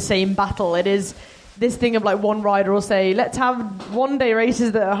in the same battle? It is this thing of like one rider will say, let's have one-day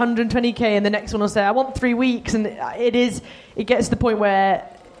races that are 120k, and the next one will say, I want 3 weeks. And it gets to the point where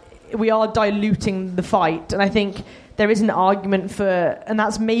we are diluting the fight. And I think there is an argument for, and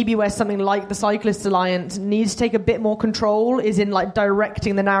that's maybe where something like the Cyclists Alliance needs to take a bit more control, is in like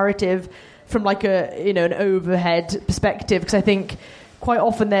directing the narrative from like an overhead perspective, because I think quite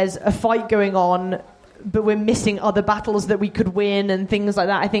often there's a fight going on but we're missing other battles that we could win and things like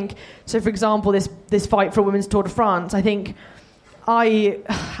that. I think, so for example, this fight for Women's Tour de France, I think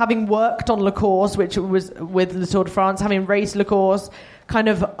having worked on Le Course, which was with the Tour de France, having raced Le Course, kind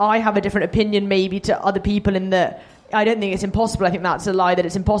of I have a different opinion maybe to other people in that I don't think it's impossible. I think that's a lie that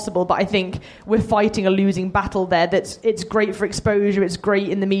it's impossible, but I think we're fighting a losing battle there. It's great for exposure, it's great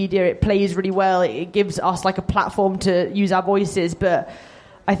in the media, it plays really well, it gives us like a platform to use our voices, but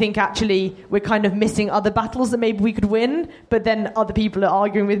I think actually we're kind of missing other battles that maybe we could win, but then other people are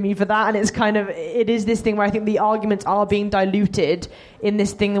arguing with me for that, and it is this thing where I think the arguments are being diluted in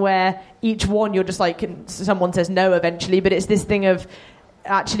this thing where each one you're just like, someone says no eventually, but it's this thing of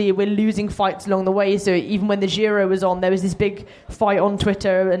actually we're losing fights along the way. So even when the Giro was on, there was this big fight on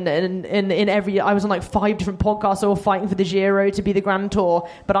Twitter, and in every, I was on like 5 different podcasts all fighting for the Giro to be the Grand Tour,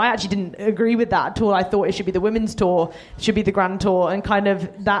 but I actually didn't agree with that at all. I thought it should be the Women's Tour, it should be the Grand Tour, and kind of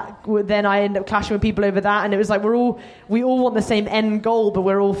that, then I ended up clashing with people over that, and it was like we all want the same end goal, but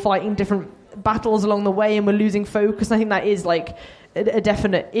we're all fighting different battles along the way, and we're losing focus. And I think that is like a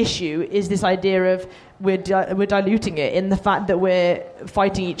definite issue, is this idea of we're diluting it in the fact that we're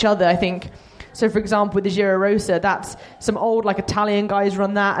fighting each other. I think, so for example, with the Giro Rosa, that's some old like Italian guys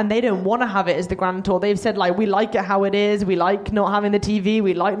run that, and they don't want to have it as the Grand Tour. They've said like, we like it how it is, we like not having the TV,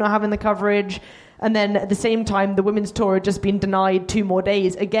 we like not having the coverage. And then at the same time, the Women's Tour had just been denied 2 more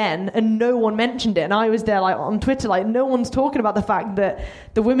days again, and no one mentioned it. And I was there like on Twitter, like no one's talking about the fact that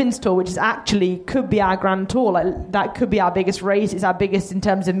the Women's Tour, which is actually could be our Grand Tour, like that could be our biggest race. It's our biggest in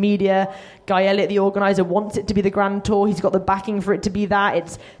terms of media. Guy Elliott, the organizer, wants it to be the Grand Tour. He's got the backing for it to be that.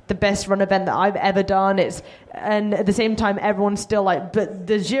 It's the best run event that I've ever done. And at the same time, everyone's still like, but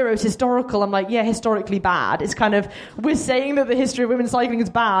the Giro's historical. I'm like, yeah, historically bad. It's kind of, we're saying that the history of women's cycling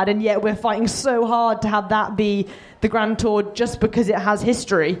is bad, and yet we're fighting so hard to have that be the Grand Tour just because it has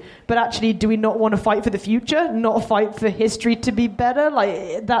history. But actually, do we not want to fight for the future, not fight for history to be better?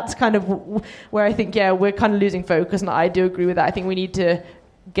 Like, that's kind of where I think, yeah, we're kind of losing focus, and I do agree with that. I think we need to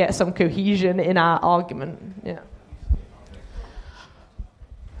get some cohesion in our argument. Yeah.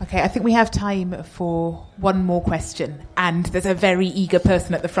 Okay, I think we have time for one more question, and there's a very eager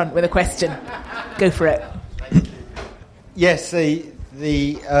person at the front with a question. Go for it. Yes, the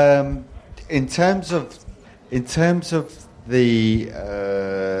in terms of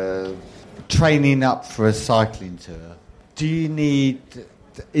the training up for a cycling tour, do you need?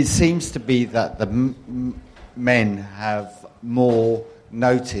 It seems to be that the men have more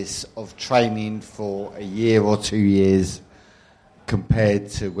notice of training for a year or 2 years compared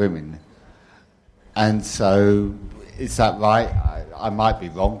to women, and so is that right? I might be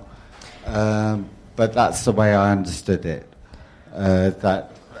wrong, but that's the way I understood it.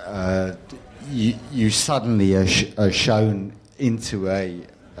 That you suddenly are shown into a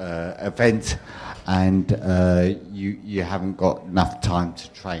event, and you haven't got enough time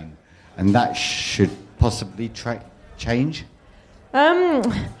to train, and that should possibly change.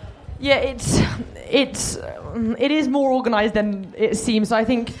 Yeah, it is more organised than it seems. So I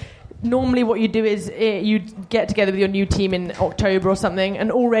think normally what you do is you get together with your new team in October or something,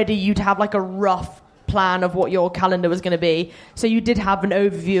 and already you'd have like a rough plan of what your calendar was going to be. So you did have an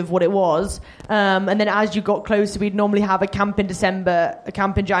overview of what it was, and then as you got closer, we'd normally have a camp in December, a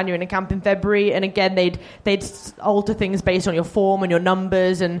camp in January, and a camp in February. And again, they'd alter things based on your form and your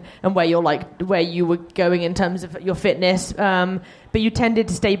numbers and where you were going in terms of your fitness. But you tended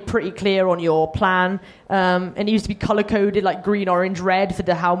to stay pretty clear on your plan, and it used to be color coded, like green, orange, red,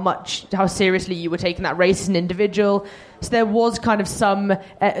 for how seriously you were taking that race as an individual. So there was kind of some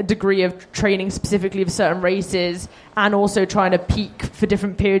degree of training specifically of certain races, and also trying to peak for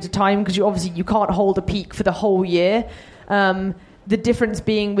different periods of time, because you can't hold a peak for the whole year. The difference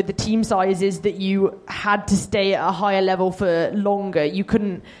being with the team size is that you had to stay at a higher level for longer. You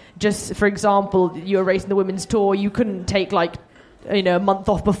couldn't just, for example, you were racing the Women's Tour, you couldn't take like, a month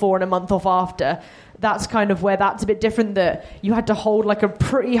off before and a month off after. That's kind of where that's a bit different, that you had to hold like a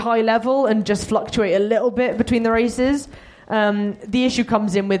pretty high level and just fluctuate a little bit between the races. The issue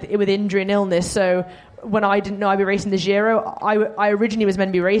comes in with injury and illness. So when I didn't know I'd be racing the Giro, I originally was meant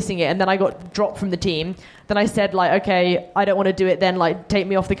to be racing it, and then I got dropped from the team. Then I said, like, okay, I don't want to do it then, like, take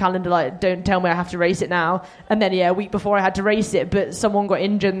me off the calendar, like, don't tell me I have to race it now. And then, a week before I had to race it, but someone got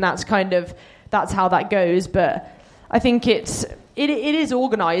injured, and that's how that goes. But I think it is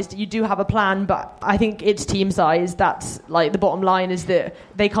organised. You do have a plan, but I think it's team size. That's like the bottom line, is that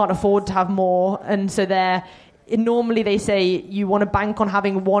they can't afford to have more, and so normally they say you want to bank on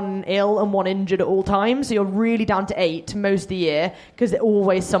having 1 ill and 1 injured at all times, so you're really down to 8 most of the year, because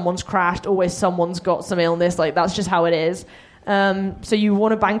always someone's crashed, always someone's got some illness. Like, that's just how it is. So you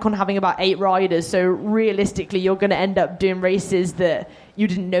want to bank on having about 8 riders. So realistically, you're going to end up doing races that you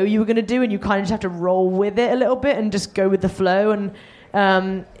didn't know you were going to do, and you kind of just have to roll with it a little bit and just go with the flow. And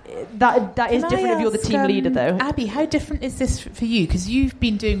that is different if you're the team leader, though. Abby, how different is this for you? Because you've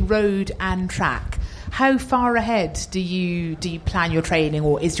been doing road and track. How far ahead do you plan your training,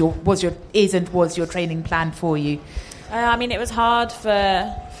 or was your training planned for you? I mean, it was hard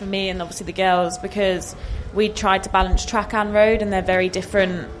for me and obviously the girls, because we tried to balance track and road, and they're very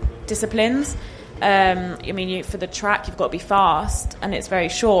different disciplines. I mean, for the track, you've got to be fast, and it's very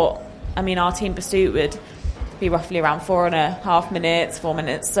short. I mean, our team pursuit would be roughly around 4.5 minutes, 4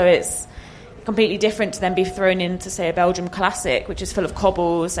 minutes. So it's completely different to then be thrown into, say, a Belgium Classic, which is full of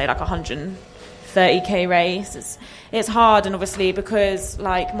cobbles, say like 130k race. It's hard, and obviously because,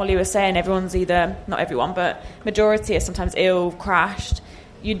 like Molly was saying, everyone's either, not everyone, but majority are sometimes ill, crashed.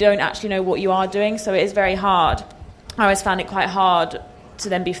 You don't actually know what you are doing, so it is very hard. I always found it quite hard to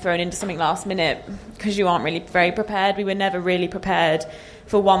then be thrown into something last minute, because you aren't really very prepared. We were never really prepared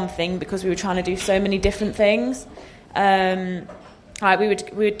for one thing, because we were trying to do so many different things. We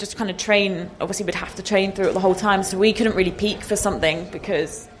would just kind of train. Obviously, we'd have to train through it the whole time, so we couldn't really peak for something,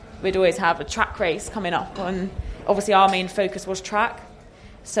 because we'd always have a track race coming up, and obviously our main focus was track,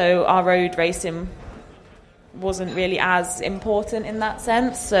 so our road racing wasn't really as important in that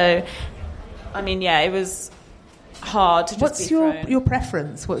sense. So, I mean, yeah, it was hard to just What's be thrown. your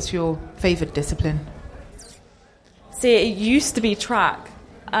preference? What's your favoured discipline? See, it used to be track,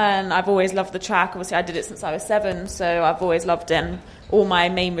 and I've always loved the track. Obviously, I did it since I was 7, so I've always loved it. All my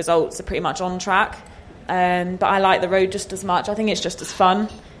main results are pretty much on track, but I like the road just as much. I think it's just as fun,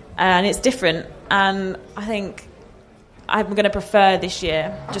 and it's different, and I think I'm going to prefer this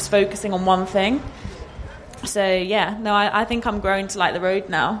year just focusing on one thing. So yeah, no, I think I'm growing to like the road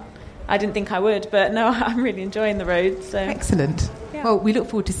now. I didn't think I would, but no, I'm really enjoying the road. So excellent. Yeah. Well, we look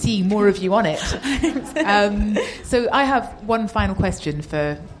forward to seeing more of you on it. So I have one final question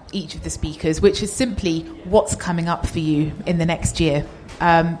for each of the speakers, which is simply, what's coming up for you in the next year?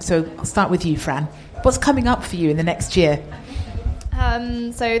 So I'll start with you, Fran. What's coming up for you in the next year?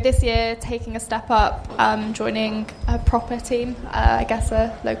 So this year, taking a step up, joining a proper team, I guess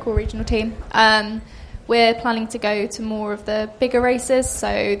a local regional team. We're planning to go to more of the bigger races,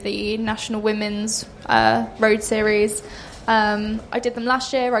 so the National Women's Road Series. I did them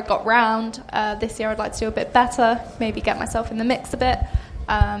last year, I got round. This year I'd like to do a bit better, maybe get myself in the mix a bit.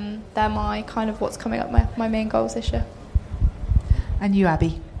 They're my kind of what's coming up, my main goals this year. And you,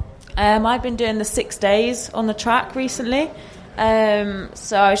 Abby? I've been doing the 6 days on the track recently.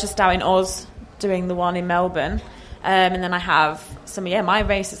 So I was just out in Oz doing the one in Melbourne. And then I have my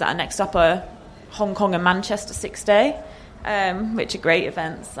races that are next up are Hong Kong and Manchester 6-day, which are great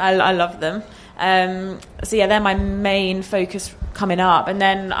events. I love them. So yeah, they're my main focus coming up. And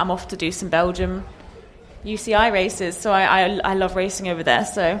then I'm off to do some Belgium UCI races. So I love racing over there.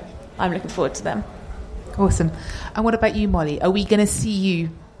 So I'm looking forward to them. Awesome. And what about you, Molly? Are we going to see you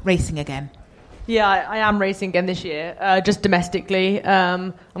racing again? Yeah, I am racing again this year, just domestically.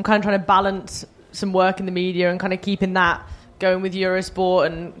 I'm kind of trying to balance some work in the media and kind of keeping that going with Eurosport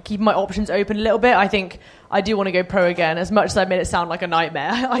and keeping my options open a little bit. I think I do want to go pro again, as much as I made it sound like a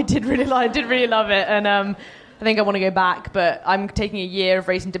nightmare. I did really love it, and I think I want to go back, but I'm taking a year of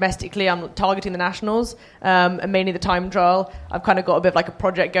racing domestically. I'm targeting the nationals, and mainly the time trial. I've kind of got a bit of like a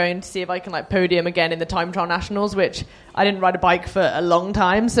project going to see if I can like podium again in the time trial nationals, which I didn't ride a bike for a long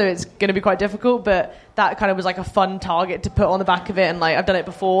time, so it's going to be quite difficult, but that kind of was like a fun target to put on the back of it, and like I've done it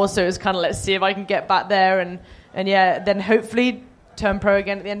before, so it's kind of let's see if I can get back there, and yeah, then hopefully turn pro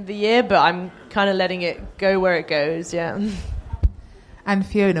again at the end of the year, but I'm kind of letting it go where it goes, yeah. And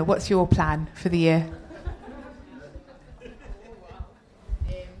Fiona, what's your plan for the year?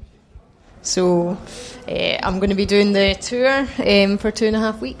 So I'm going to be doing the tour for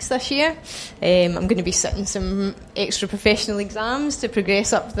 2.5 weeks this year. I'm going to be sitting some extra professional exams to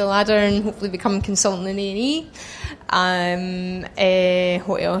progress up the ladder and hopefully become consultant in A&E.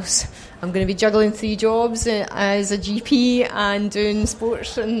 What else? I'm going to be juggling 3 jobs as a GP and doing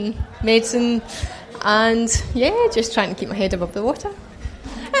sports and medicine, and yeah, just trying to keep my head above the water.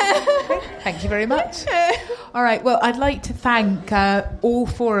 Thank you very much. All right, well, I'd like to thank all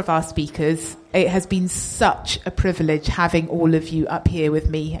 4 of our speakers. It has been such a privilege having all of you up here with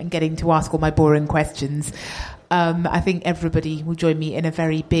me and getting to ask all my boring questions. I think everybody will join me in a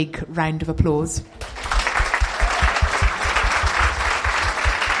very big round of applause.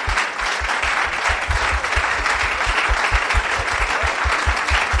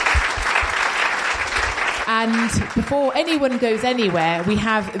 And before anyone goes anywhere, we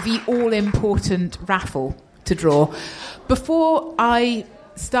have the all-important raffle to draw. Before I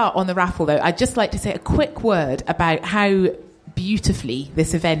start on the raffle, though, I'd just like to say a quick word about how beautifully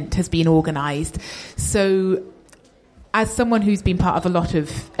this event has been organised. So, as someone who's been part of a lot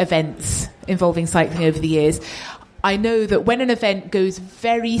of events involving cycling over the years, I know that when an event goes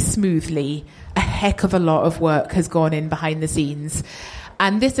very smoothly, a heck of a lot of work has gone in behind the scenes.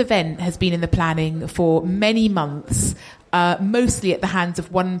 And this event has been in the planning for many months, mostly at the hands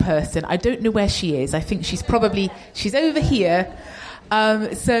of one person. I don't know where she is. I think she's over here.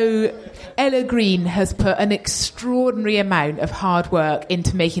 So Ella Green has put an extraordinary amount of hard work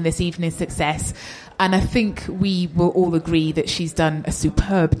into making this evening a success. And I think we will all agree that she's done a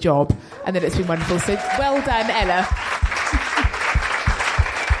superb job and that it's been wonderful. So well done, Ella.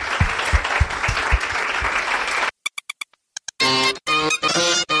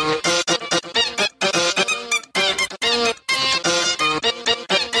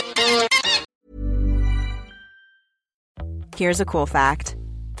 Here's a cool fact.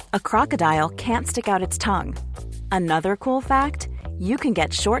 A crocodile can't stick out its tongue. Another cool fact, you can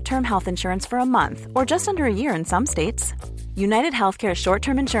get short-term health insurance for a month or just under a year in some states. United Healthcare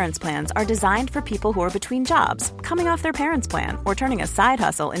short-term insurance plans are designed for people who are between jobs, coming off their parents' plan, or turning a side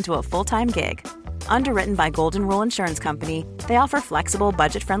hustle into a full-time gig. Underwritten by Golden Rule Insurance Company, they offer flexible,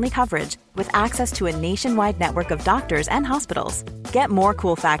 budget-friendly coverage with access to a nationwide network of doctors and hospitals. Get more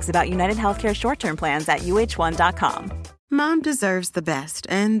cool facts about United Healthcare short-term plans at uh1.com. Mom deserves the best,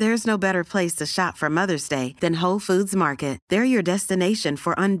 and there's no better place to shop for Mother's Day than Whole Foods Market. They're your destination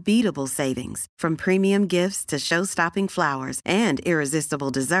for unbeatable savings, from premium gifts to show-stopping flowers and irresistible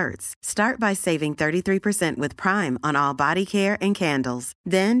desserts. Start by saving 33% with Prime on all body care and candles.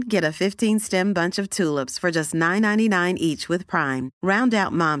 Then get a 15-stem bunch of tulips for just $9.99 each with Prime. Round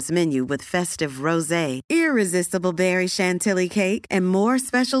out Mom's menu with festive rosé, irresistible berry chantilly cake, and more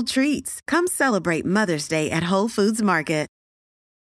special treats. Come celebrate Mother's Day at Whole Foods Market.